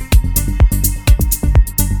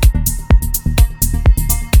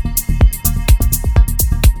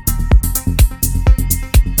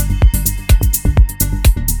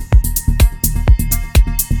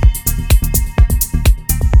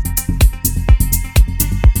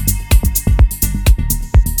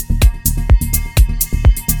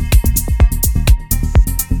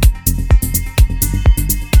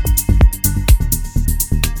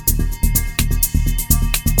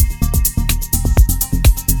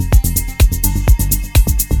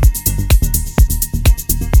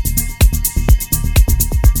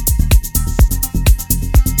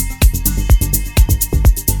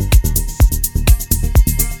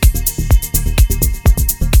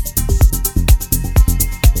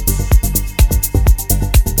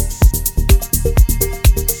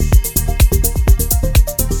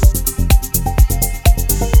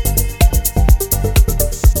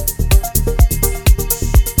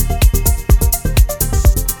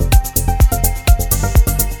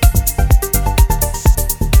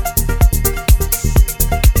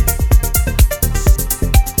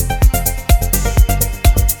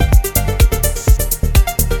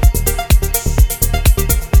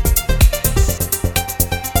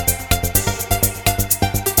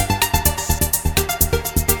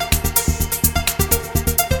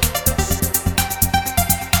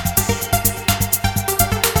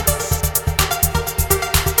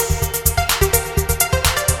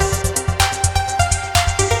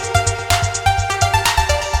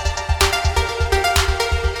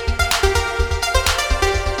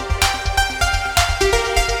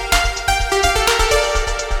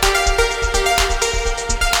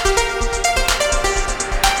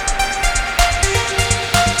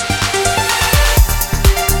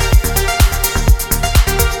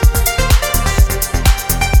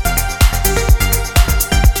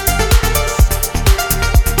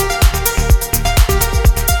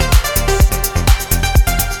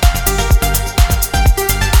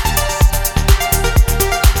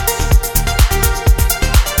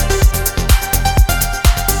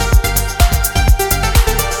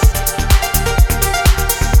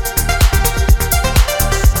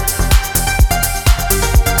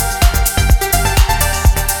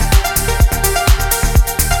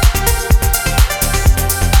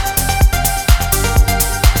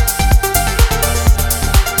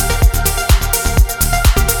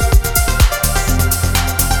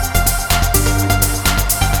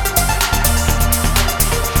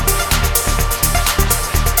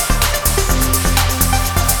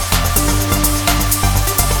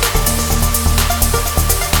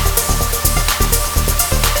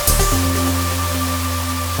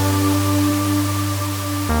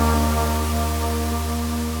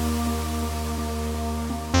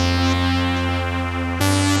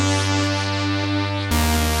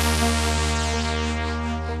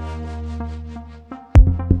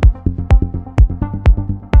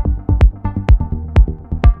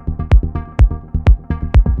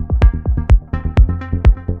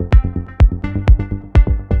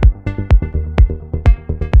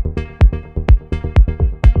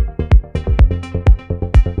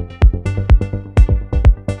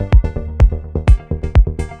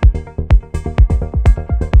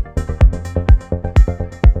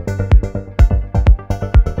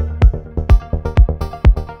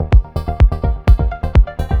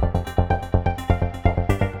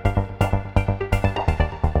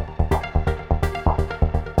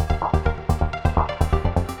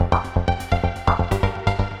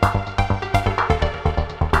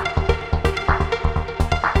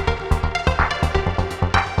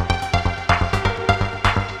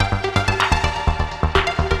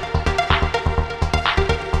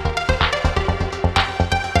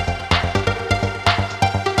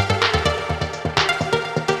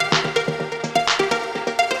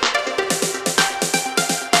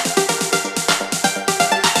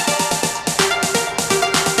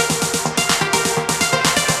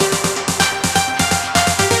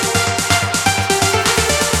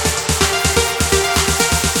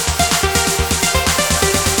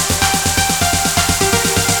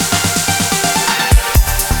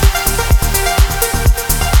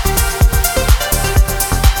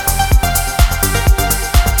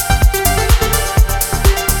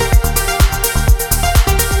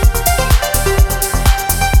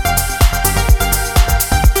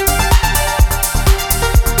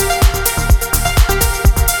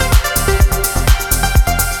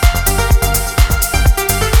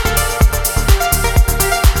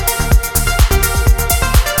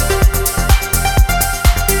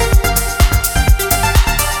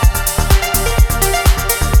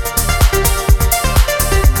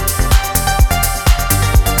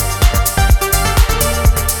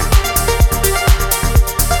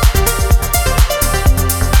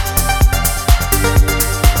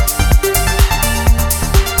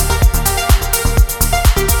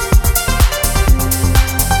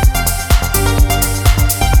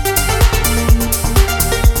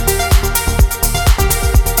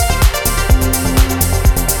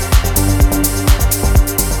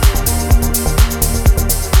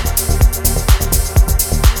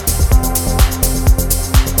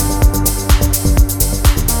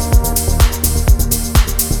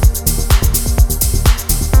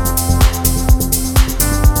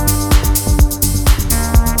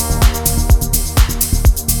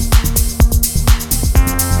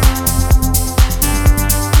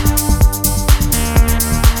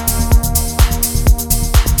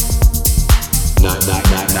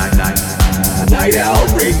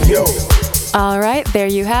 All right, there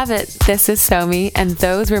you have it. This is SOHMI, and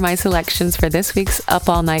those were my selections for this week's Up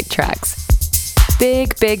All Night tracks.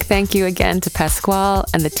 Big thank you again to Pasquale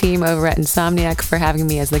and the team over at Insomniac for having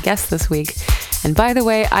me as the guest this week. And by the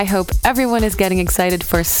way, I hope everyone is getting excited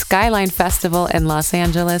for Skyline Festival in Los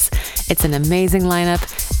Angeles. It's an amazing lineup,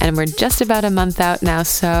 and we're just about a month out now,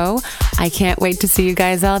 so I can't wait to see you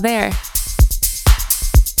guys all there.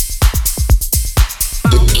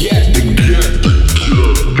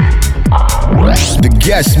 The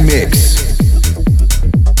guest mix.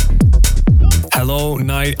 Hello,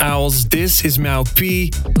 Night Owls. This is Mal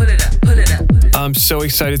P. Put it up, put it up. I'm so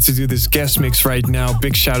excited to do this guest mix right now.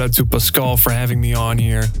 Big shout out to Pascal for having me on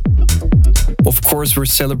here. Of course, we're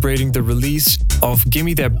celebrating the release of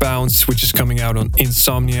Gimme That Bounce, which is coming out on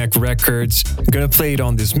Insomniac Records. I'm gonna play it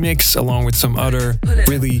on this mix along with some other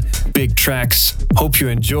really big tracks. Hope you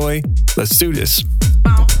enjoy. Let's do this.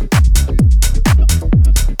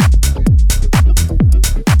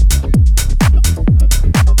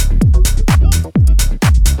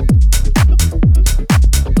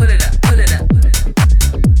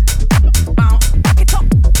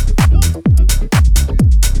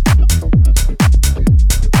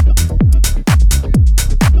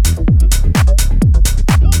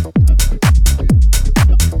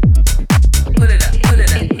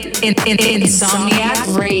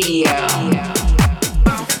 Insomniac Radio.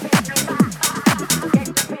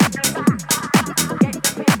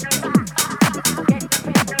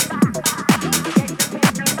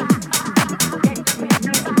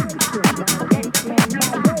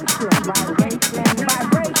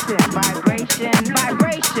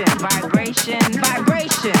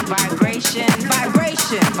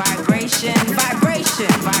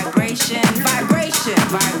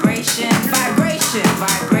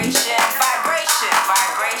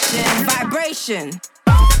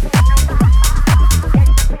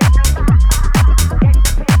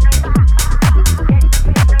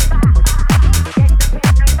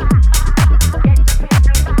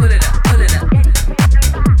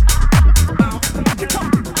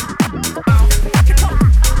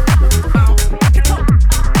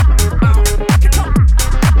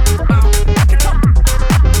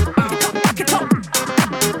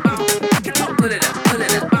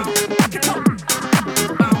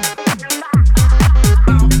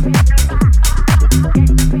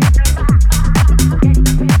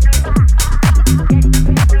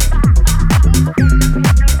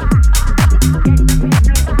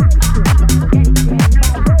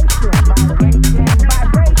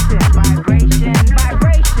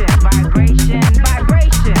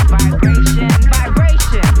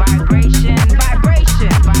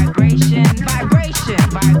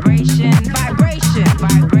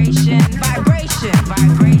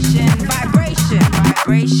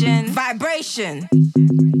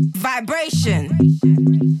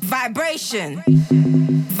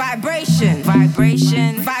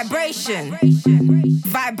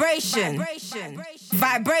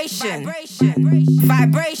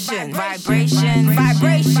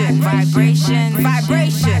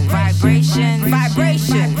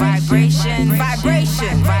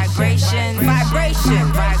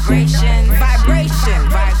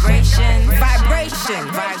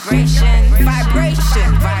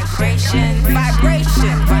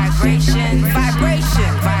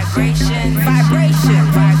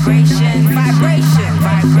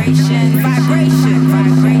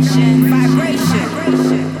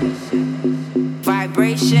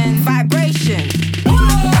 Vibration.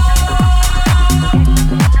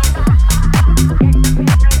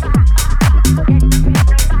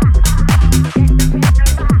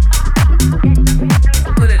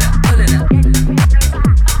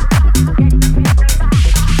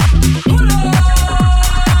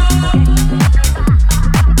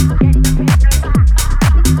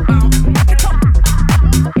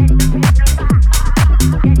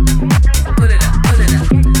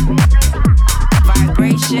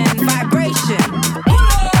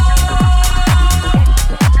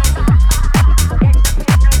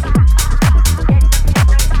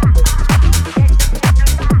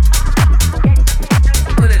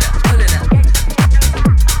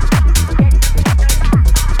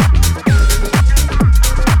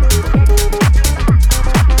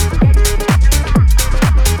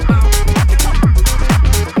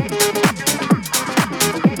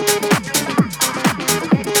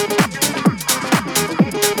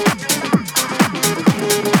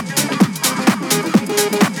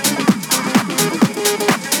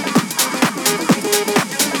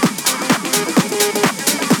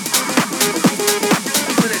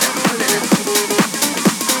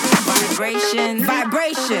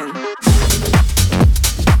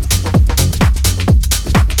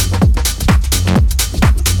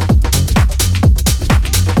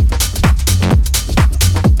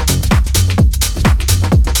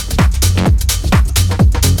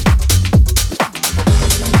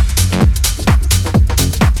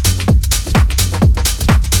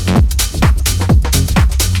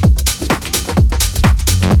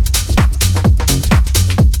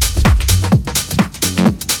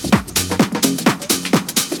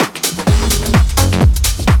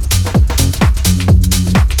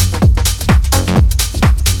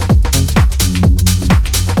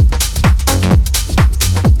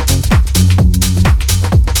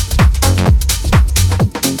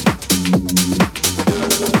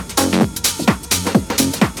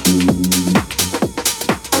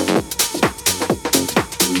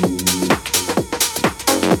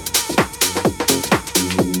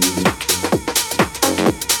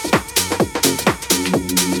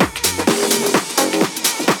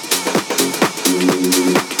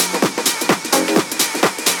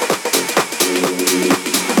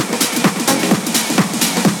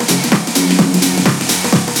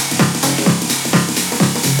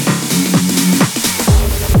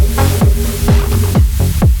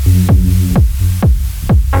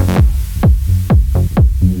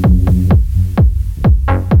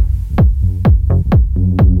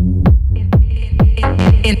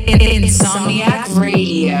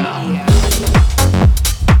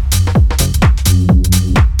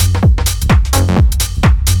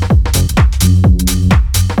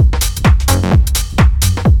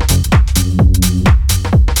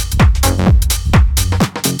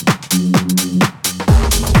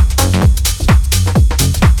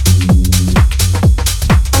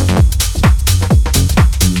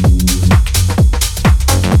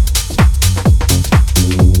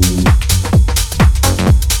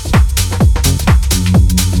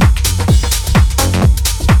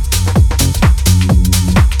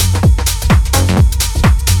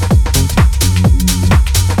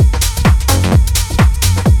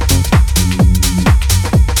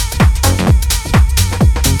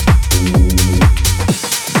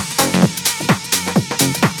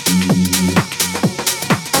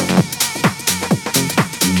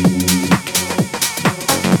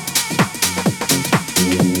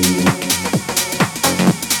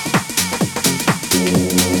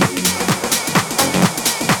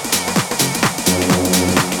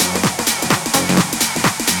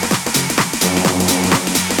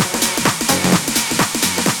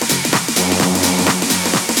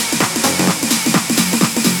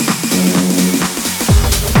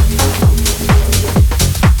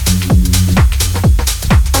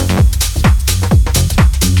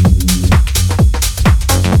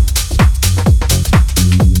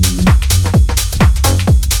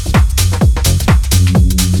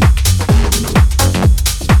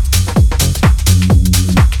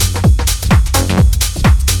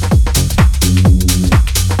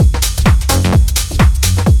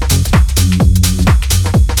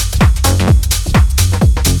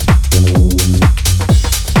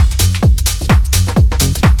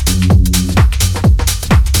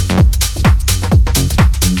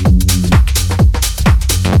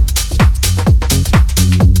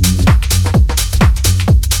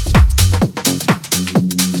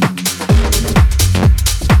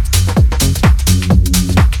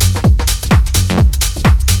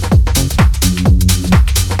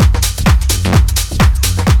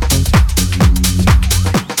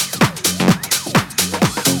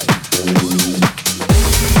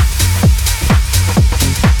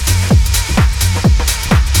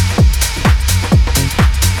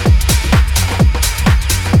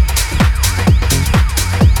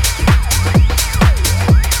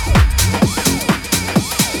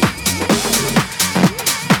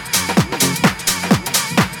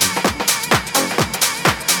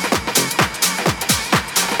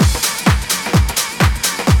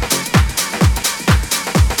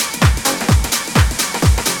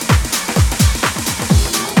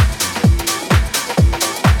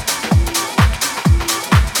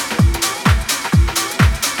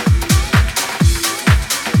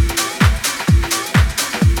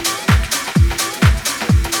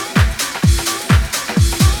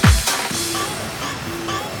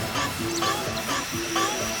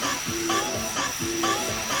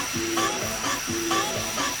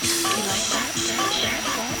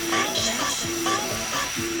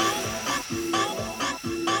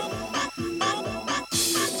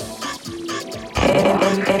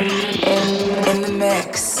 In the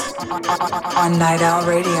mix on Night Owl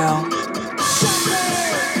Radio.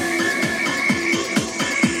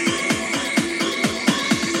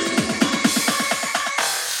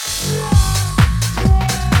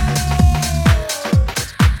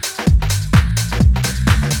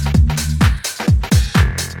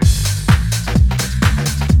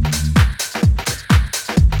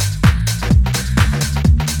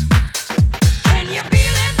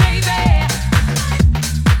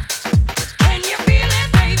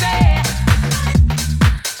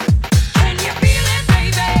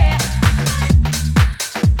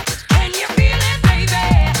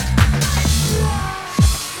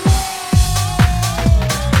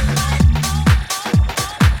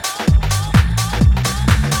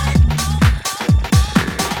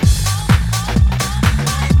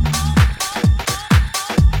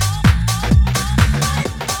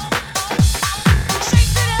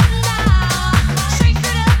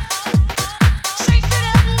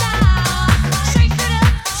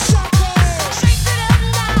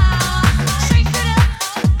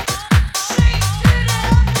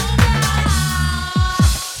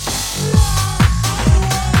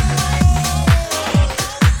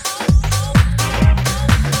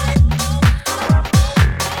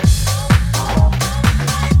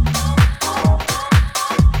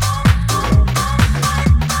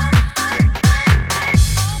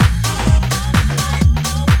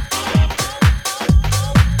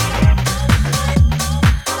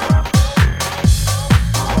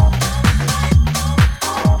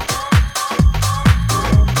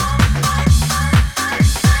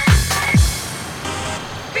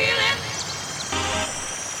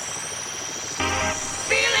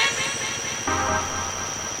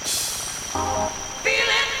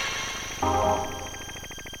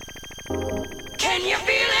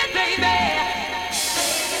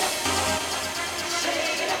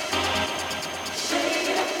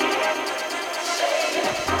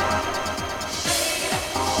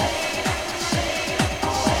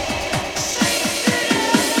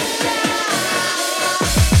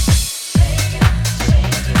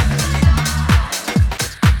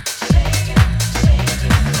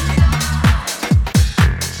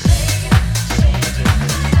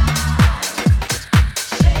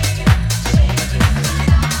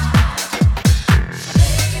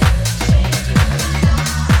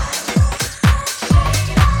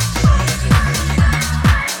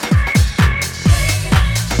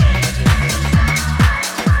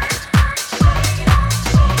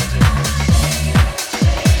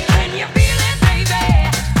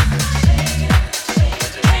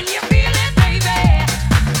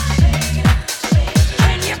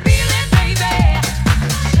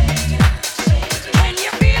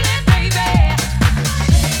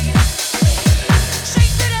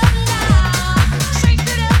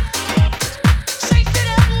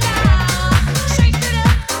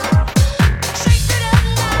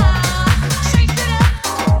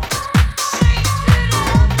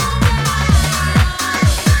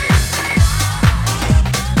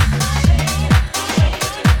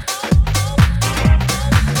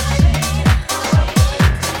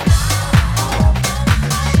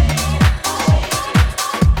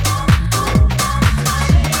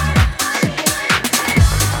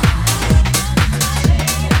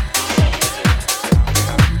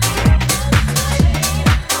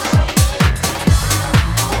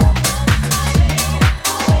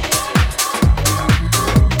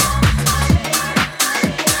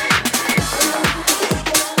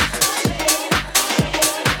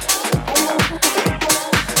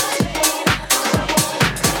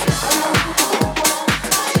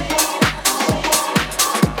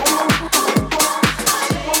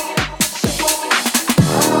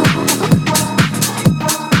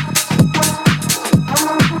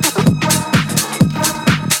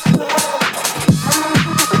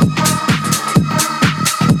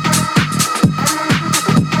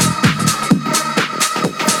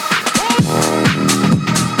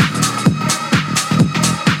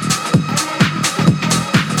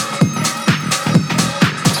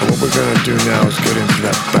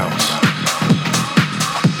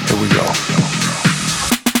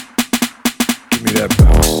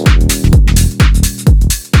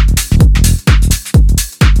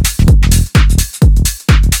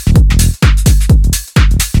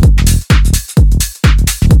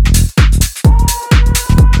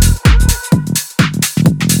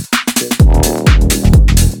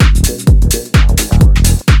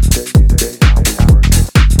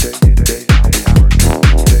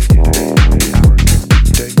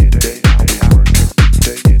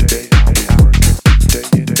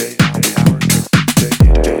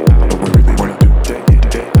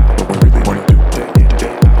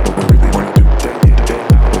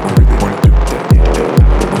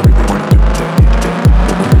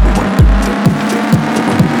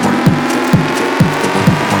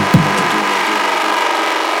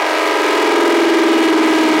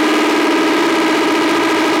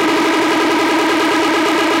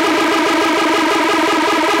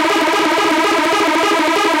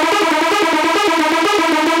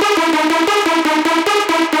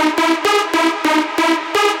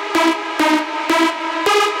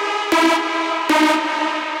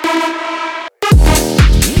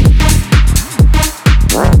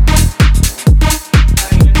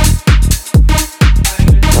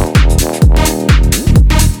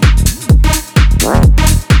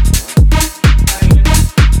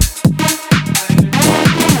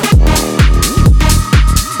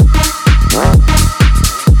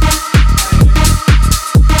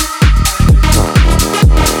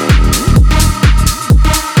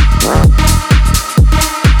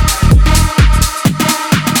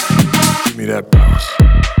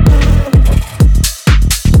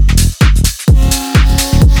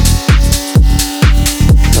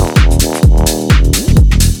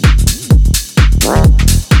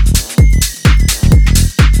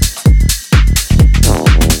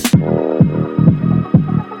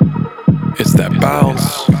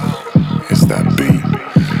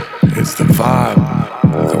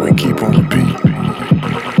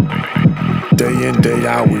 Day in, day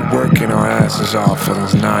out, we working our asses off for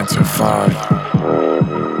those 9 to 5.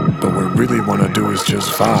 But what we really wanna do is just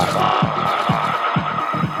vibe.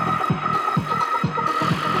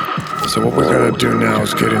 So what we're gonna do now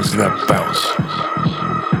is get into that bounce.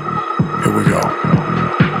 Here we go.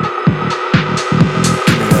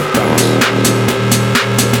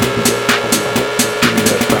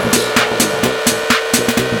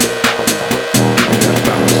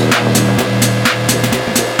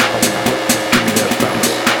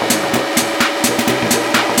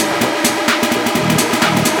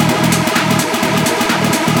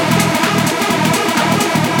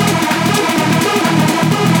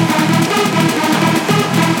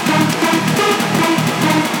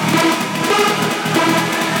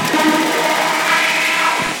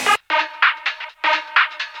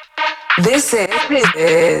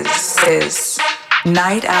 This is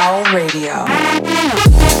Night Owl Radio.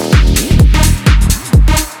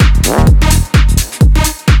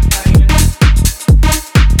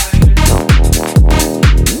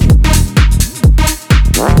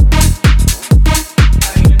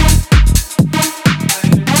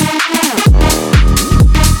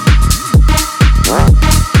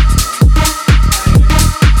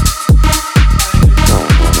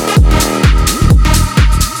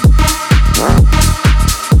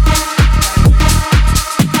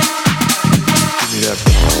 That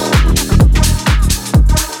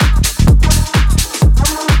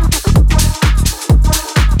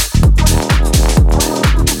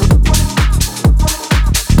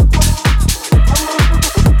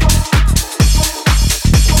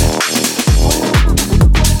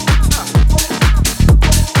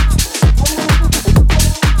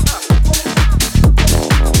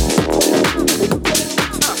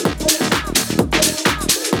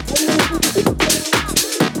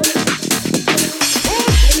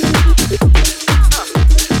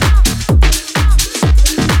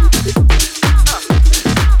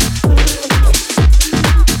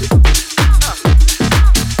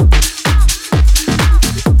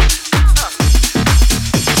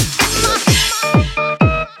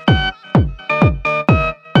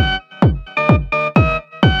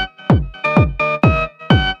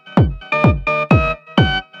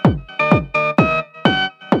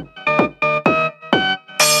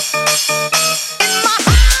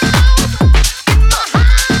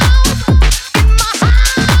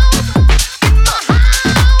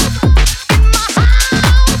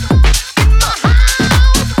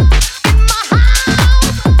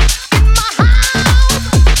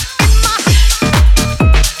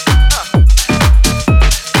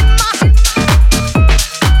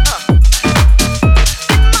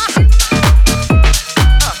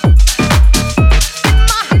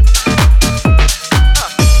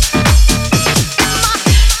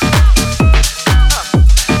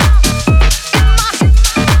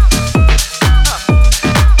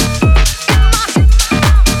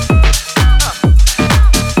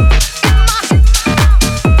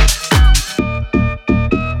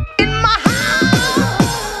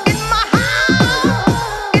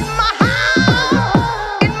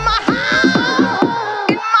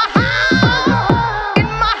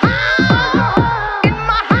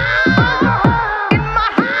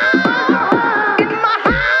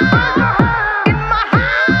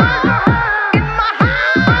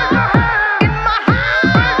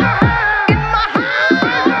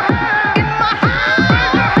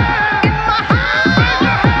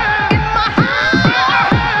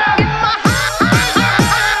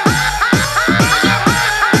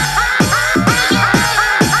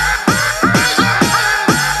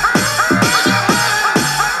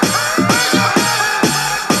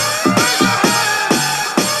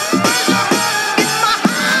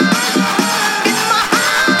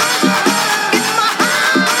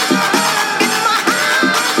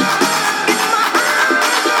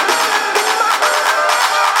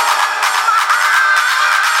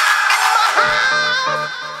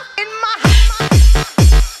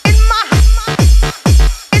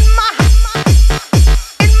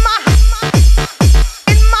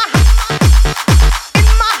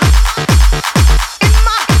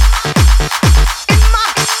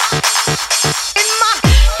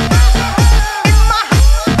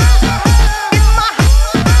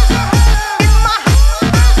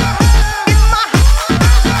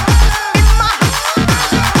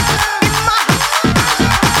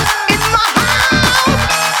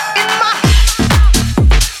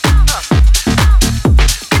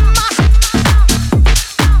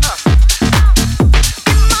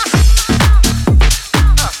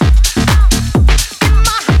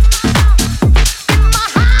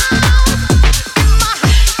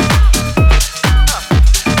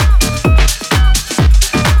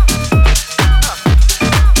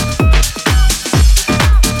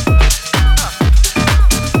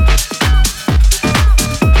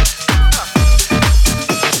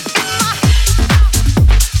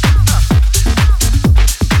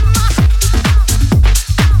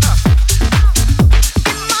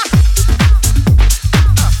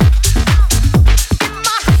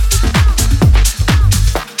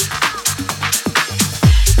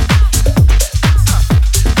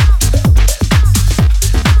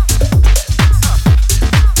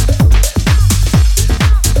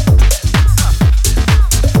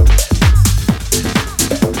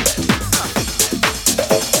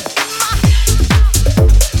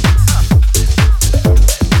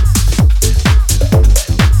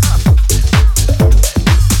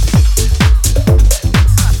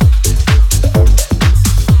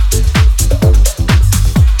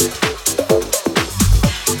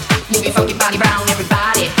Move your funky body round,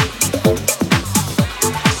 everybody.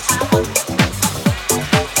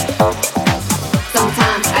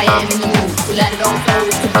 Sometimes I am in the mood to let it all flow,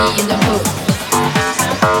 to be in the hood.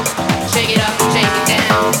 Shake it up, shake it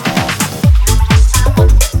down.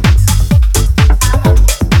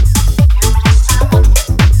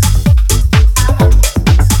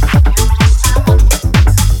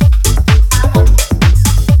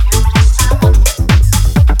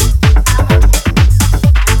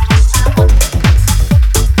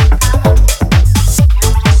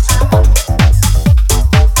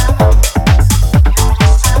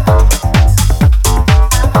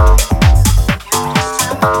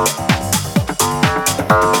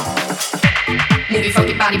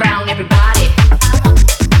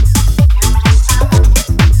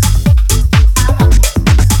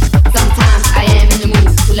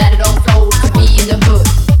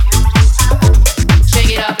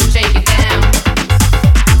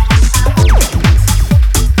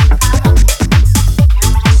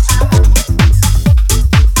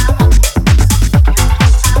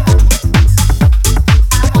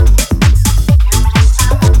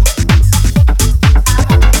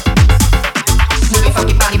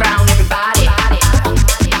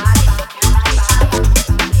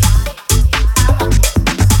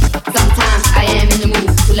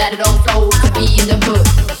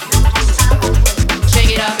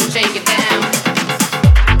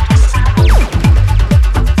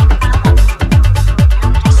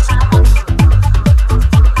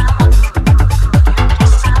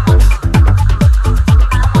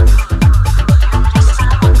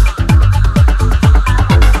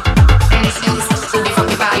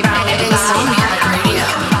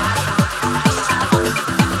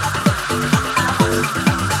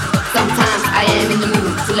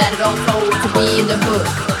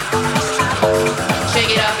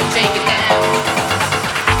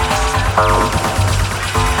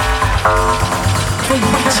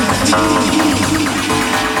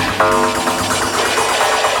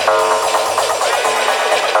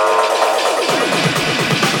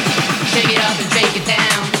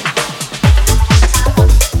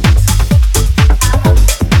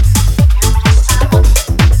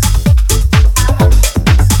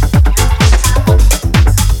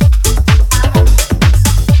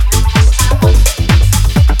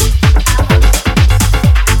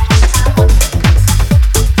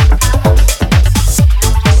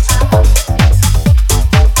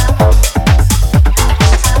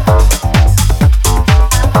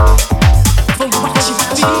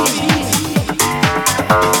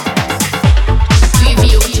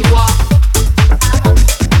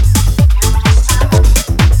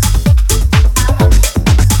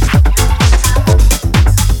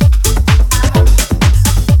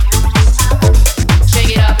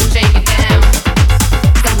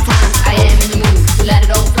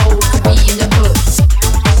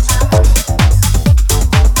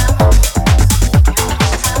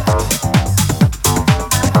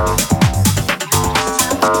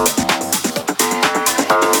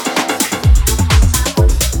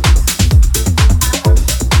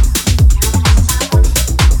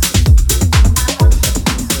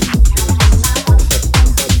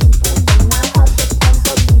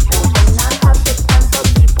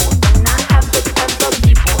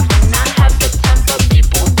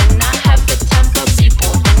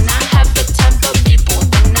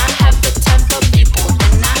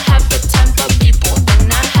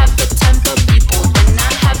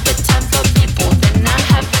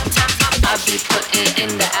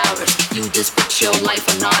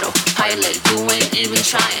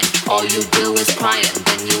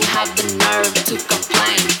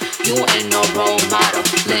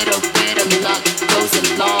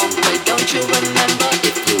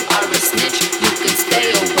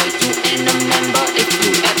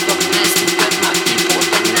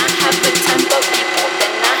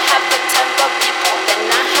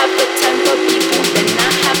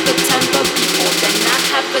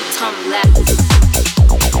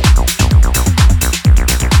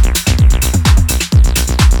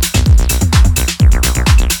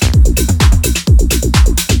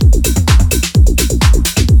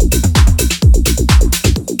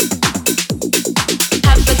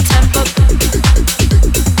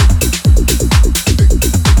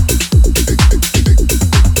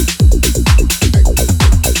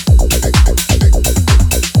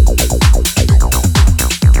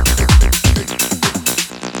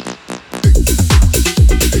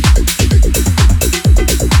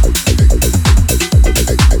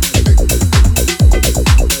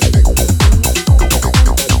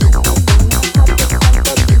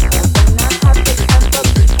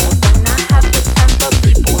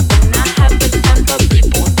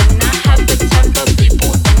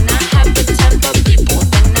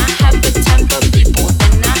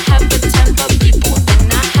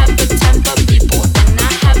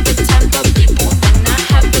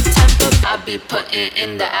 putting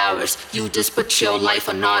in the hours. You just put your life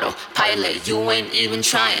on autopilot. You ain't even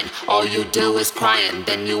trying. All you do is crying.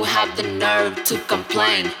 Then you have the nerve to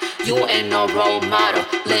complain. You ain't no role model.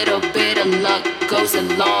 Little bit of luck goes a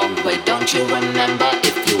long way. Don't you remember?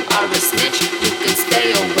 If you are a snitch, you can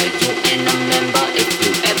stay away. You ain't a member. If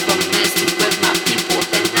you ever mess with my people,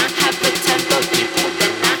 then I have the temper people.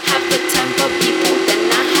 Then I have the temper people. Then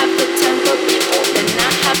I have the temper people. Then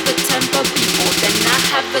I have the temper people. Then I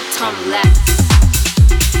have the tongue left.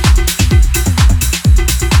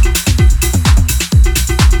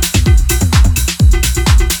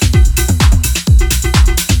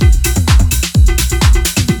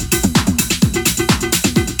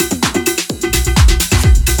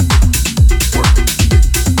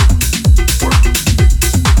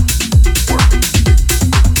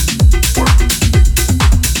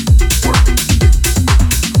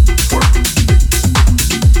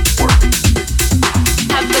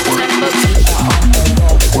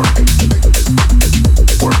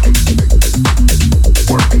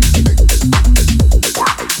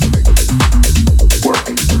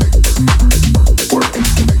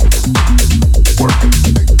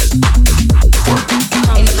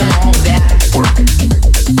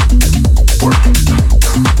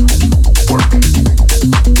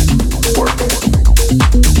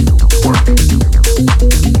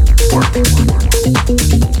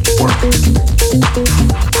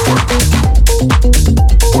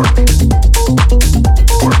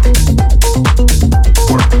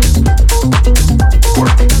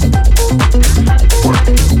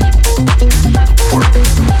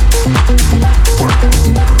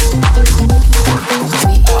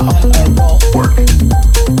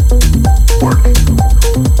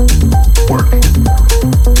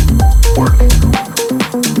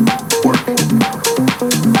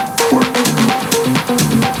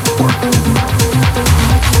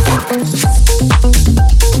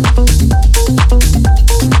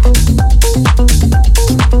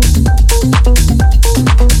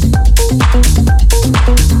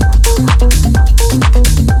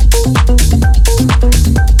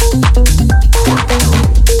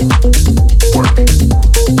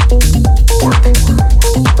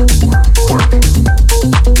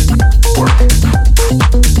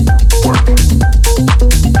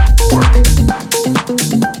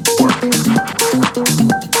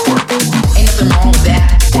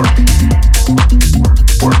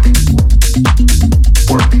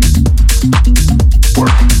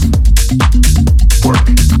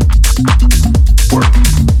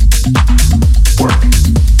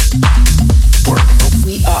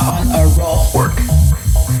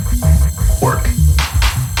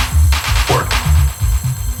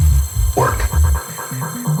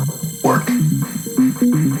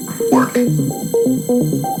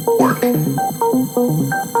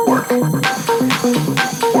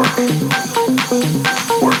 Work.